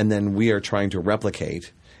 and then we are trying to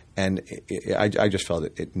replicate. And I just felt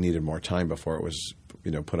it needed more time before it was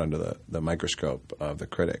put under the microscope of the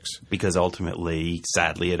critics. Because ultimately,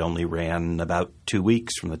 sadly, it only ran about 2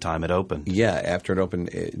 weeks from the time it opened. Yeah, after it opened,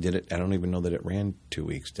 did it? I don't even know that it ran 2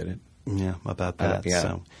 weeks. Did it? Yeah, about that. Yeah.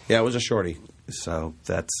 So. Yeah, it was a shorty. So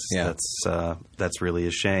that's really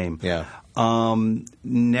a shame. Yeah.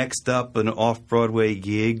 Next up, an off-Broadway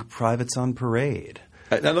gig, Privates on Parade.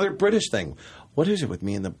 Another British thing. What is it with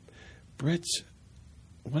me and the Brits?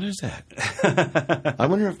 What is that? I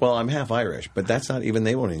wonder if, I'm half Irish, but that's not even,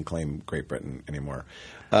 they won't even claim Great Britain anymore.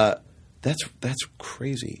 That's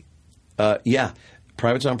crazy. Yeah,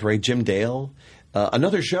 Privates on Parade, Jim Dale.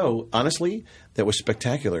 Another show, honestly, that was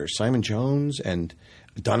spectacular. Simon Jones and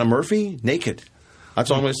Donna Murphy, naked.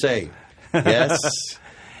 That's all I'm going to say. Yes,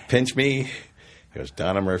 pinch me. It was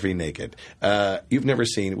Donna Murphy naked. You've never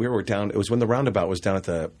seen, we were down, it was when the Roundabout was down at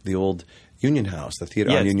the old Union House, the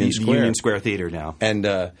theater on Union Square. Union Square Theater now. And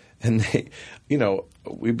they,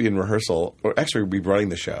 we'd be in rehearsal, or actually we'd be running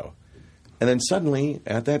the show. And then suddenly,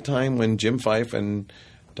 at that time when Jim Fife and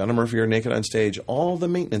Donna Murphy are naked on stage, all the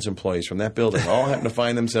maintenance employees from that building all happen to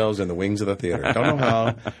find themselves in the wings of the theater. Don't know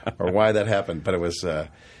how or why that happened, but it was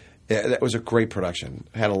that was a great production.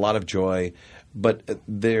 Had a lot of joy, but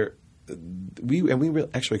we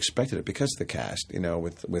actually expected it because of the cast,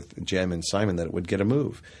 with Jem and Simon, that it would get a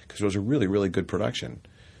move because it was a really, really good production.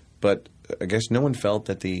 But I guess no one felt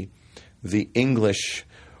that the English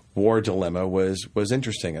war dilemma was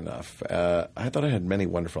interesting enough. I thought it had many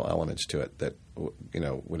wonderful elements to it that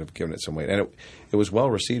would have given it some weight, and it was well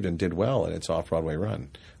received and did well in its off-Broadway run.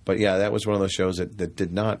 But yeah, that was one of those shows that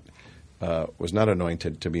did not was not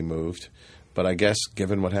anointed to be moved. But I guess,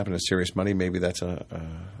 given what happened to Serious Money, maybe that's a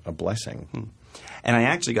blessing. And I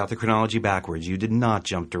actually got the chronology backwards. You did not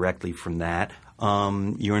jump directly from that.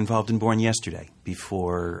 You were involved in Born Yesterday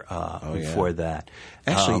before that.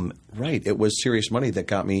 Actually, right. It was Serious Money that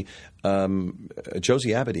got me.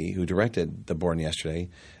 Josie Abedy, who directed the Born Yesterday,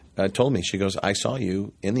 told me, she goes, I saw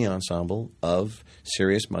you in the ensemble of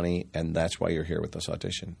Serious Money, and that's why you're here with this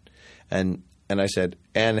audition. And I said,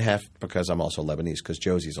 and half because I'm also Lebanese, because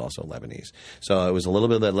Josie's also Lebanese. So it was a little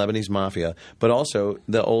bit of that Lebanese mafia, but also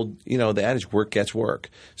the old, the adage, work gets work.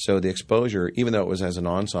 So the exposure, even though it was as an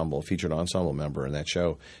ensemble, featured ensemble member in that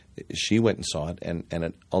show, she went and saw it, and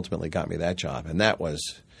it ultimately got me that job. And that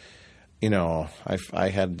was, I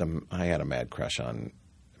had a mad crush on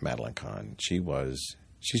Madeline Kahn.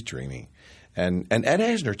 She's dreamy. And Ed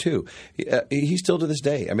Asner, too. He still to this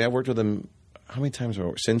day. I mean, I've worked with him how many times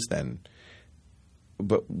since then?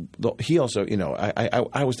 But he also,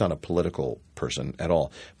 I was not a political person at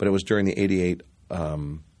all, but it was during the '88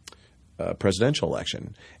 presidential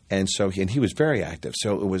election, and so he was very active.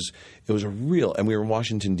 So it was a real, and we were in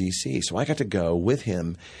Washington D.C., so I got to go with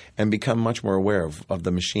him and become much more aware of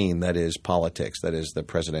the machine that is politics, that is the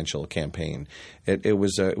presidential campaign. It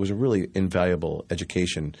was a really invaluable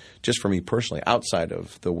education just for me personally, outside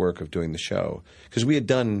of the work of doing the show, because we had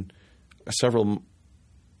done several.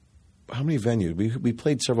 How many venues? We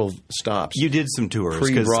played several stops. You did some tours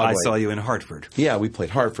because I saw you in Hartford. Yeah, we played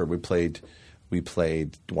Hartford. We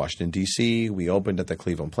played Washington D.C. We opened at the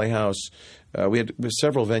Cleveland Playhouse. We had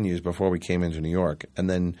several venues before we came into New York, and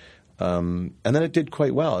then it did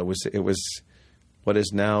quite well. It was what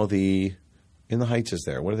is now in the Heights is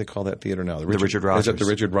there. What do they call that theater now? The Richard Rogers. Is it the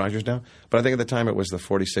Richard Rogers now? But I think at the time it was the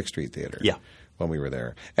 46th Street Theater. Yeah. When we were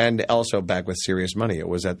there, and also back with Serious Money, it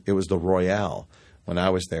was the Royale. When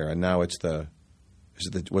I was there, and now was it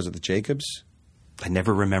the Jacobs? I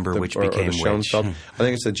never remember which became which. I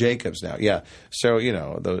think it's the Jacobs now. Yeah. So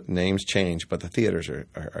the names change, but the theaters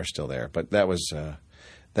are still there. But that was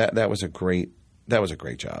a great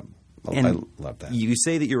job. I love that. You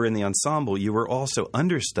say that you were in the ensemble. You were also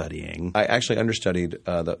understudying. I actually understudied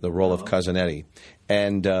the role of Cousin Eddie,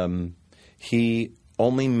 and he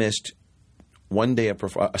only missed one day,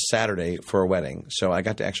 a Saturday, for a wedding. So I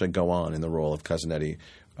got to actually go on in the role of Cousin Eddie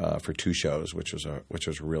for 2 shows, which was a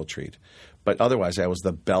real treat. But otherwise, I was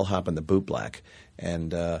the bellhop and the bootblack,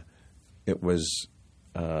 and it was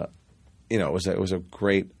it was a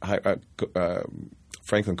great.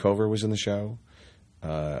 Franklin Cover was in the show.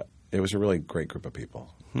 It was a really great group of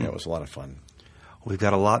people. Yeah, it was a lot of fun. We've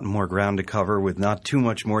got a lot more ground to cover with not too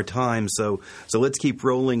much more time, so let's keep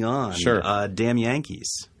rolling on. Sure. Damn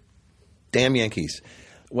Yankees. Damn Yankees.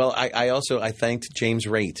 Well, I thanked James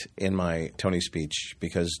Raitt in my Tony speech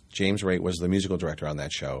because James Raitt was the musical director on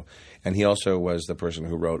that show, and he also was the person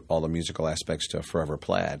who wrote all the musical aspects to Forever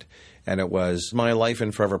Plaid. And it was my life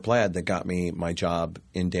in Forever Plaid that got me my job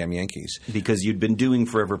in Damn Yankees. Because you'd been doing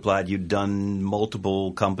Forever Plaid, you'd done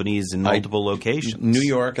multiple companies in multiple locations. New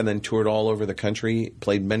York, and then toured all over the country,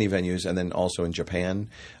 played many venues, and then also in Japan.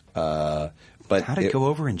 But how'd it go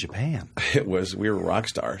over in Japan? We were rock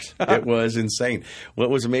stars. It was insane. What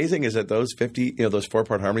was amazing is that those 50, those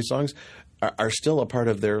 4-part harmony songs are still a part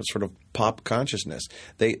of their sort of pop consciousness.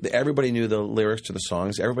 Everybody knew the lyrics to the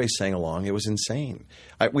songs. Everybody sang along. It was insane.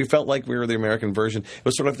 We felt like we were the American version. It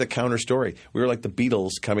was sort of the counter story. We were like the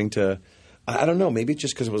Beatles coming to, I don't know, maybe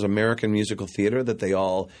just because it was American musical theater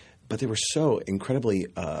that but they were so incredibly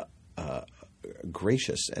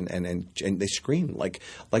gracious and they scream like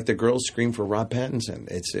the girls scream for Rob Pattinson.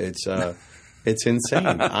 It's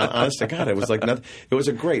insane. Honest to God, it was like nothing. It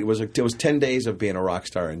was 10 days of being a rock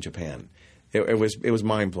star in Japan. It was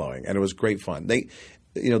mind blowing, and it was great fun. They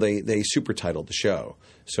super titled the show,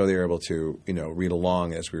 so they were able to read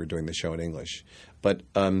along as we were doing the show in English. But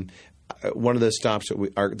one of the stops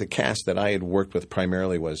the cast that I had worked with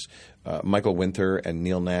primarily was Michael Winther and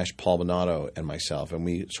Neil Nash, Paul Bonato, and myself, and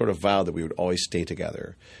we sort of vowed that we would always stay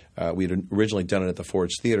together. We had originally done it at the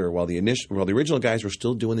Ford's Theater while the original guys were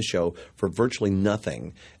still doing the show for virtually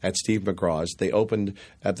nothing at Steve McGraw's. They opened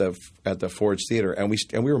at the Ford's Theater, and we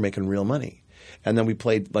were making real money. And then we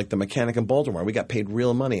played like the Mechanic in Baltimore. We got paid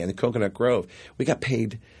real money, and the Coconut Grove, we got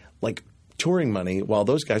paid like touring money while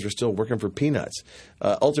those guys were still working for peanuts.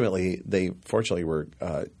 Ultimately, they fortunately were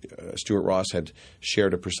Stuart Ross had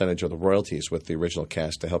shared a percentage of the royalties with the original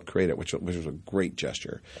cast to help create it, which was a great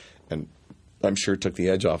gesture. And I'm sure took the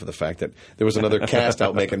edge off of the fact that there was another cast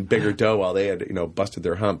out making bigger dough while they had, busted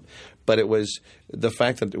their hump. But it was the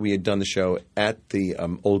fact that we had done the show at the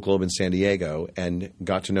Old Globe in San Diego and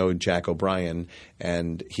got to know Jack O'Brien,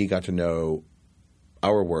 and he got to know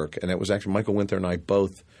our work. And it was actually Michael Winther and I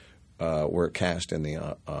both were cast in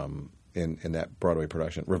the in that Broadway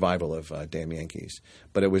production revival of Damn Yankees.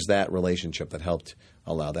 But it was that relationship that helped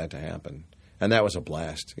allow that to happen. And that was a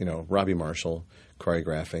blast. Robbie Marshall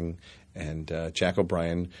choreographing, and Jack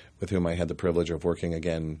O'Brien, with whom I had the privilege of working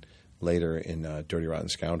again later in Dirty Rotten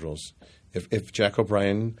Scoundrels. If Jack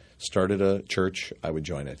O'Brien started a church, I would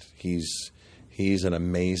join it. He's an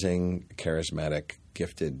amazing, charismatic,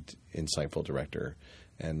 gifted, insightful director,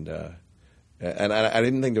 and I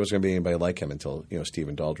didn't think there was going to be anybody like him until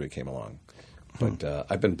Stephen Daldry came along. But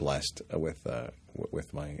I've been blessed with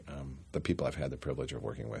my the people I've had the privilege of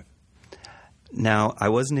working with. Now, I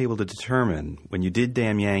wasn't able to determine when you did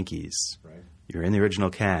Damn Yankees, right. You're in the original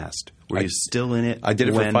cast. Were you still in it? I did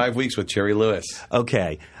it for 5 weeks with Jerry Lewis.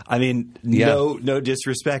 Okay. I mean, no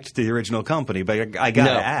disrespect to the original company, but I got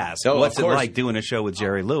to ask, what's it like doing a show with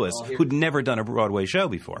Jerry Lewis, who'd never done a Broadway show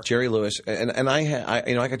before? Jerry Lewis, and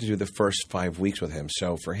I got to do the first 5 weeks with him.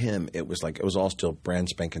 So for him, it was all still brand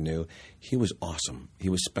spanking new. He was awesome. He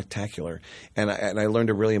was spectacular, and I learned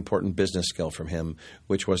a really important business skill from him,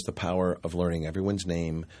 which was the power of learning everyone's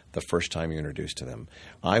name the first time you're introduced to them.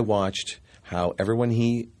 I watched how everyone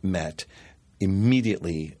he met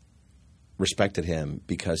immediately respected him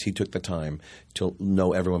because he took the time to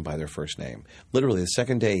know everyone by their first name. Literally, the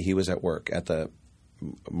second day he was at work at the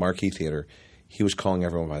Marquee Theater, he was calling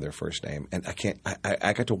everyone by their first name. And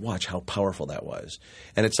I got to watch how powerful that was.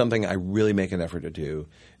 And it's something I really make an effort to do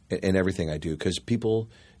in everything I do, because people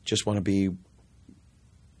just want to be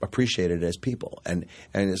appreciated as people. And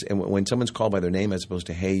when someone's called by their name as opposed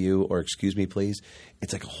to "Hey you" or "Excuse me please,"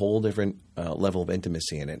 it's like a whole different level of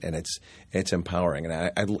intimacy in it, and it's empowering.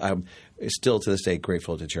 And I'm still to this day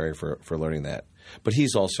grateful to Jerry for learning that. But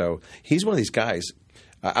he's one of these guys.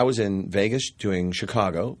 I was in Vegas doing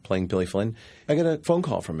Chicago, playing Billy Flynn. I get a phone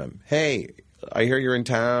call from him. "Hey, I hear you're in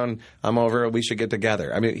town. I'm over. We should get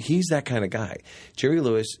together." I mean, he's that kind of guy. Jerry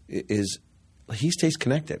Lewis he stays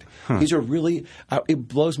connected. He's it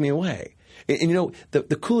blows me away. And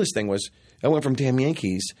the coolest thing was I went from Damn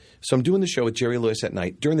Yankees, so I'm doing the show with Jerry Lewis at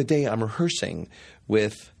night. During the day, I'm rehearsing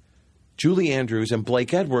with Julie Andrews and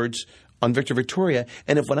Blake Edwards on Victor Victoria.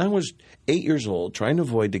 And when I was 8 years old, trying to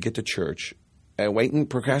avoid to get to church, waiting,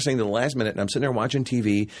 procrastinating to the last minute, and I'm sitting there watching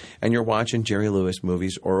TV, and you're watching Jerry Lewis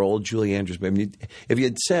movies or old Julie Andrews movies. If you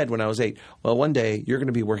had said when I was 8, well, one day you're going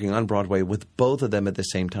to be working on Broadway with both of them at the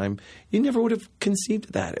same time, you never would have conceived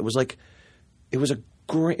of that. It was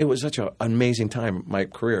such an amazing time in my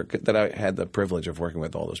career that I had the privilege of working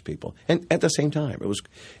with all those people, and at the same time, it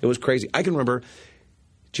was crazy. I can remember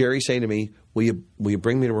Jerry saying to me, "Will you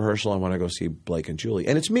bring me to rehearsal? I want to go see Blake and Julie,"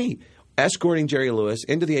 and it's me escorting Jerry Lewis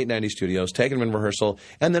into the 890 studios, taking him in rehearsal,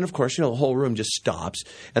 and then, of course, the whole room just stops,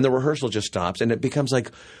 and the rehearsal just stops, and it becomes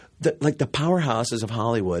like the powerhouses of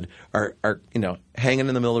Hollywood are hanging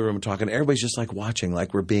in the middle of the room talking. Everybody's just like watching,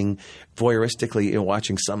 like we're being voyeuristically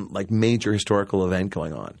watching some like major historical event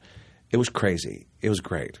going on. It was crazy. It was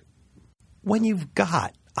great. When you've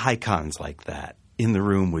got icons like that in the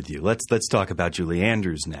room with you, let's talk about Julie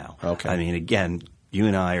Andrews now. Okay. I mean, again, you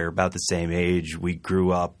and I are about the same age. We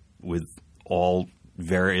grew up with all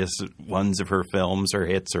various ones of her films, or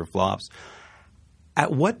hits or flops.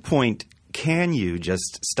 At what point can you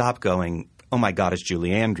just stop going, "Oh my God, it's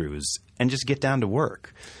Julie Andrews," and just get down to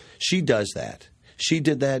work? She does that. She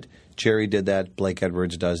did that. Jerry did that. Blake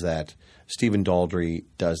Edwards does that. Stephen Daldry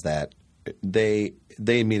does that. They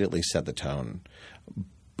immediately set the tone.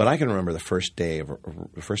 But I can remember the first day of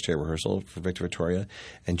rehearsal for Victor Victoria,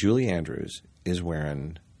 and Julie Andrews is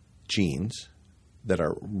wearing jeans that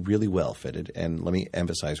are really well fitted, and let me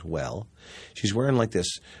emphasize well. She's wearing like this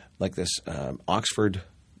Oxford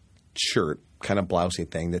shirt, kind of blousey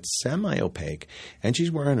thing that's semi-opaque, and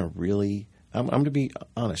she's wearing a really, I'm going to be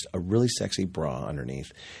honest, a really sexy bra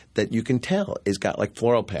underneath that you can tell is got like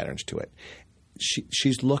floral patterns to it.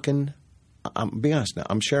 She's looking. I'm being honest now.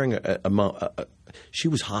 I'm sharing she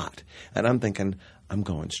was hot, and I'm thinking I'm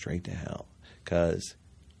going straight to hell because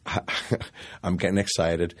I'm getting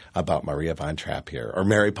excited about Maria von Trapp here, or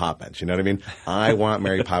Mary Poppins. You know what I mean? I want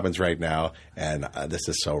Mary Poppins right now, and this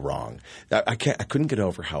is so wrong. I couldn't get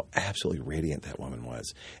over how absolutely radiant that woman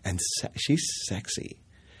was, and she's sexy.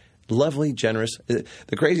 lovely, generous. The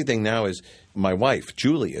crazy thing now is my wife,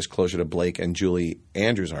 Julie, is closer to Blake and Julie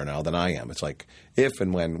Andrews are now than I am. It's like if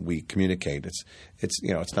and when we communicate,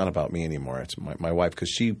 it's not about me anymore. It's my wife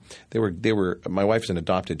because my wife's an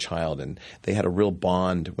adopted child and they had a real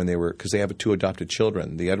bond when because they have 2 adopted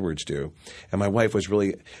children, the Edwards do, and my wife was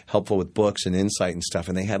really helpful with books and insight and stuff,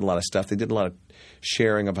 and they had a lot of stuff. They did a lot of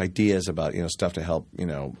sharing of ideas about stuff to help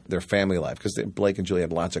their family life because Blake and Julie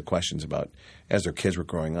had lots of questions about as their kids were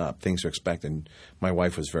growing up, things to expect, and my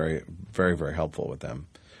wife was very, very, very helpful with them.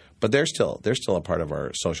 But they're still a part of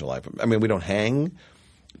our social life. I mean, we don't hang,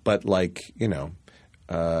 but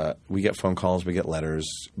we get phone calls, we get letters.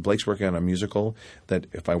 Blake's working on a musical that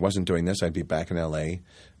if I wasn't doing this, I'd be back in L.A.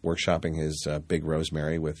 workshopping his Big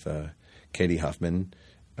Rosemary with Katie Huffman.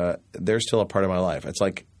 They're still a part of my life.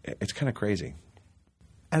 It's kind of crazy.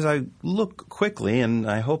 As I look quickly, and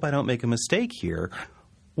I hope I don't make a mistake here,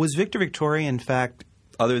 was Victor Victoria, in fact,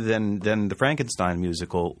 other than the Frankenstein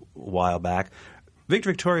musical a while back,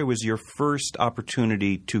 Victor Victoria was your first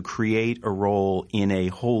opportunity to create a role in a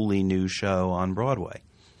wholly new show on Broadway?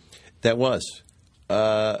 That was.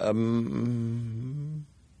 Yeah,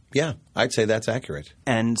 I'd say that's accurate.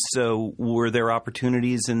 And so were there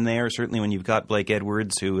opportunities in there, certainly when you've got Blake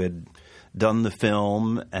Edwards, who had done the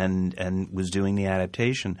film and was doing the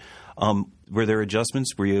adaptation, were there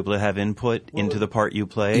adjustments? Were you able to have input into the part you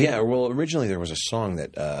played? Yeah, well, originally there was a song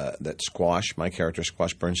that Squash, my character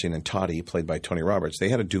Squash Bernstein, and Toddy, played by Tony Roberts, they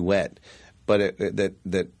had a duet, but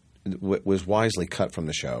that was wisely cut from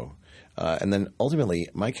the show. And then ultimately,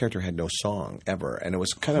 my character had no song ever, and it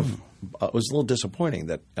was kind of it was a little disappointing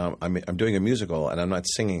that I'm doing a musical and I'm not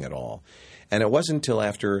singing at all. And it wasn't until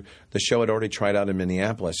after the show had already tried out in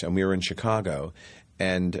Minneapolis and we were in Chicago,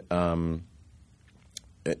 and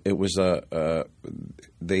it was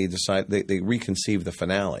they reconceived the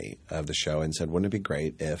finale of the show and said, wouldn't it be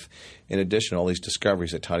great if, in addition to all these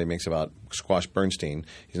discoveries that Toddy makes about Squash Bernstein,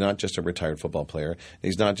 he's not just a retired football player,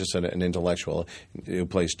 he's not just an intellectual who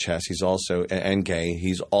plays chess, he's also and gay,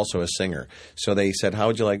 he's also a singer. So they said, how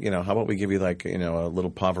would you like, how about we give you a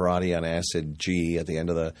little Pavarotti on acid G at the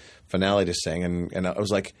end of the finale to sing? And I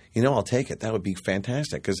was like, I'll take it. That would be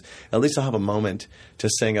fantastic because at least I'll have a moment to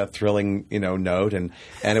sing a thrilling note, and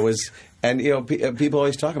it was. And people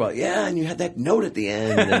always talk about, and you had that note at the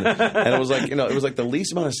end, and it was like, it was like the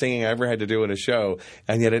least amount of singing I ever had to do in a show,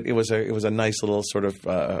 and yet it was a nice little sort of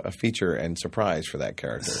a feature and surprise for that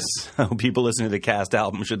character. So people listening to the cast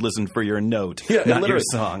album should listen for your note, not your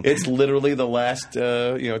song. It's literally the last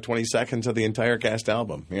 20 seconds of the entire cast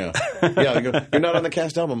album. Yeah, you go, you're not on the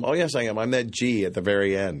cast album. Oh yes, I am. I'm that G at the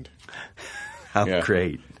very end. How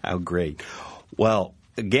great! How great! Well,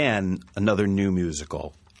 again, another new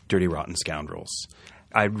musical. Dirty Rotten Scoundrels.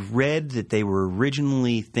 I read that they were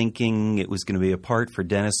originally thinking it was going to be a part for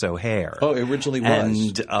Dennis O'Hare. Oh, it originally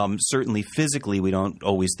was. And certainly physically, we don't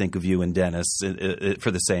always think of you and Dennis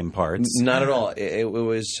for the same parts. Not at all. It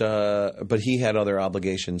was, but he had other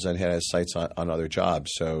obligations and had his sights on other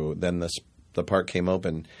jobs. So then the part came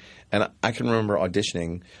open. And I can remember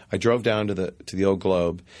auditioning. I drove down to the Old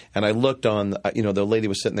Globe, and I looked on. The lady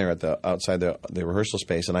was sitting there outside the rehearsal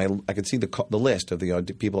space, and I could see the list of the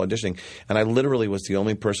people auditioning. And I literally was the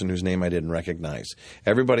only person whose name I didn't recognize.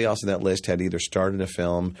 Everybody else in that list had either starred in a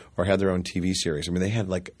film or had their own TV series. I mean, they had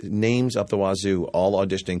names up the wazoo, all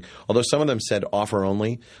auditioning. Although some of them said offer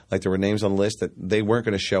only, like there were names on the list that they weren't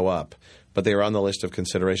going to show up, but they were on the list of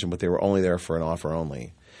consideration, but they were only there for an offer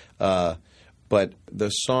only. But the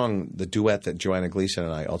song, the duet that Joanna Gleason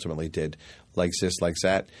and I ultimately did, Like This, Like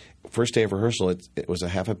That, first day of rehearsal, it was a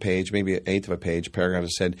half a page, maybe an eighth of a page, paragraph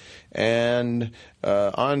that said, and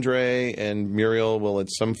Andre and Muriel will at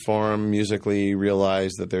some form musically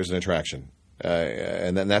realize that there's an attraction.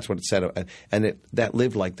 And then that's what it said. And that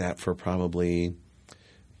lived like that for probably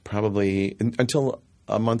until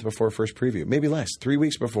a month before first preview, maybe less, 3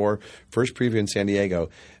 weeks before first preview in San Diego.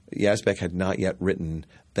 Yazbek had not yet written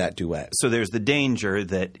that duet. So there's the danger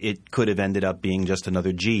that it could have ended up being just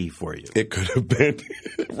another G for you. It could have been.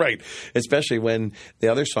 Right. Especially when the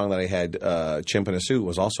other song that I had, Chimp in a Suit,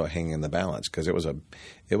 was also hanging in the balance because it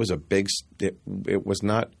was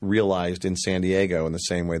not realized in San Diego in the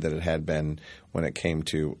same way that it had been when it came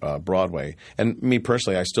to Broadway. And me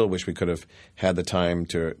personally, I still wish we could have had the time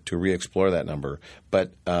to re-explore that number.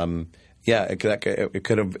 But it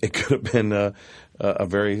could have been a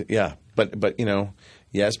very But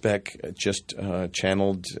Yazbek just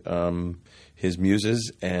channeled his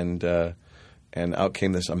muses, and out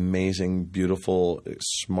came this amazing, beautiful,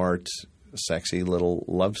 smart, sexy little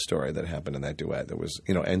love story that happened in that duet. That was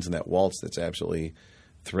ends in that waltz. That's absolutely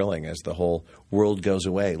thrilling as the whole world goes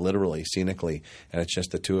away, literally, scenically, and it's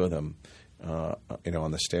just the two of them,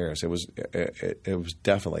 on the stairs. It was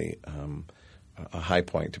definitely a high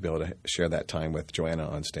point to be able to share that time with Joanna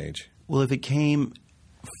on stage. Well, if it came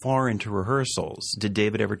far into rehearsals, did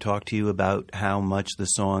David ever talk to you about how much the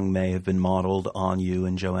song may have been modeled on you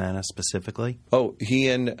and Joanna specifically? Oh, he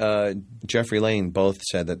and Jeffrey Lane both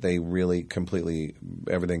said that they really completely,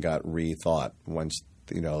 everything got rethought once,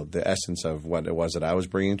 the essence of what it was that I was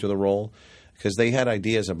bringing to the role, because they had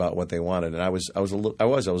ideas about what they wanted, and I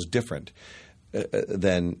was different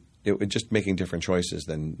than just making different choices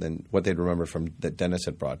than what they'd remember from that Dennis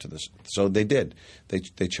had brought to this. So they did.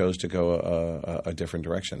 They chose to go a different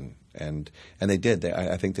direction, and they did.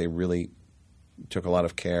 I think they really took a lot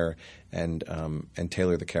of care and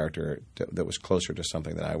tailored the character that was closer to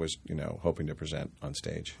something that I was hoping to present on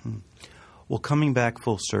stage. Well, coming back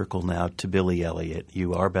full circle now to Billy Elliot,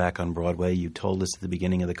 you are back on Broadway. You told us at the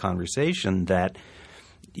beginning of the conversation that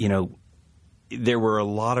there were a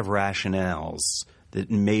lot of rationales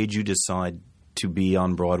that made you decide to be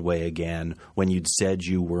on Broadway again when you'd said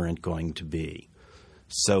you weren't going to be.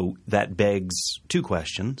 So that begs two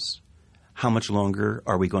questions. How much longer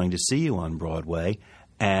are we going to see you on Broadway?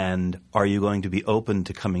 And are you going to be open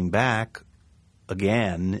to coming back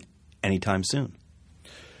again anytime soon?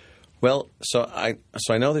 Well, so I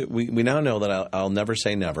know that we now know that I'll never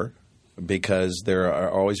say never, because there are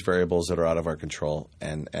always variables that are out of our control,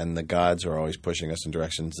 and the gods are always pushing us in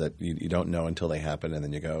directions that you don't know until they happen, and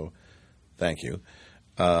then you go, thank you.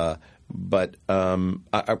 But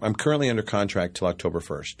I'm currently under contract till October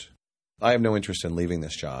 1st. I have no interest in leaving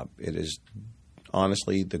this job. It is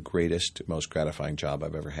honestly the greatest, most gratifying job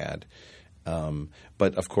I've ever had.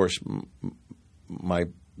 But, of course, my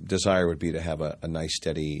desire would be to have a nice,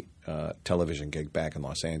 steady television gig back in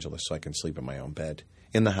Los Angeles so I can sleep in my own bed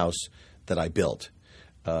in the house that I built,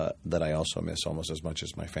 that I also miss almost as much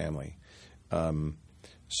as my family.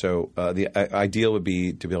 So the ideal would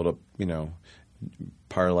be to be able to,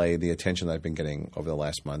 parlay the attention that I've been getting over the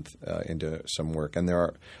last month into some work. And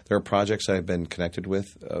there are projects that I've been connected with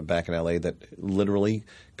back in L.A. that literally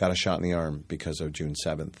got a shot in the arm because of June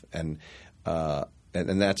 7th. And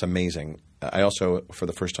that's amazing. I also, for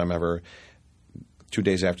the first time ever, 2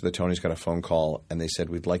 days after the Tonys, got a phone call, and they said,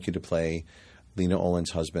 we'd like you to play Lena Olin's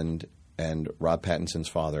husband and Rob Pattinson's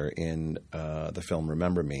father in the film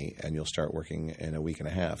Remember Me, and you'll start working in a week and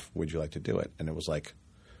a half. Would you like to do it? And it was like,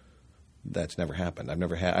 that's never happened.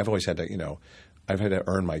 I've always had to, I've had to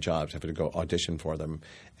earn my jobs. I've had to go audition for them.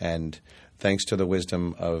 And thanks to the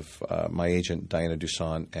wisdom of my agent, Diana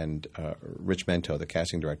Dussault, and Rich Mento, the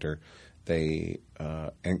casting director,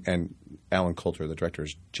 and Alan Coulter, the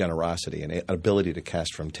director's generosity and ability to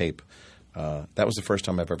cast from tape. That was the first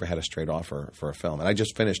time I've ever had a straight offer for a film. And I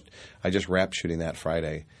just wrapped shooting that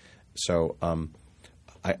Friday. So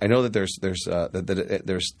I know that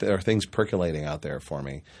there are things percolating out there for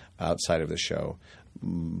me outside of the show.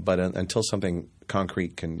 But until something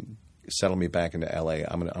concrete can settle me back into L.A.,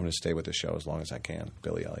 I'm going to stay with the show as long as I can.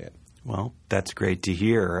 Billy Elliot. Well, that's great to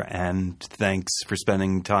hear, and thanks for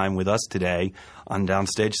spending time with us today on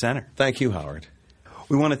Downstage Center. Thank you, Howard.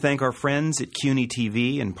 We want to thank our friends at CUNY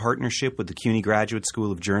TV in partnership with the CUNY Graduate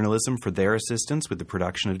School of Journalism for their assistance with the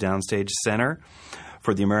production of Downstage Center.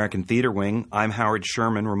 For the American Theater Wing, I'm Howard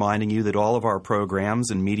Sherman, reminding you that all of our programs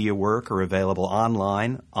and media work are available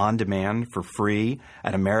online, on demand, for free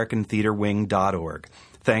at AmericanTheaterWing.org.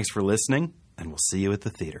 Thanks for listening, and we'll see you at the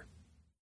theater.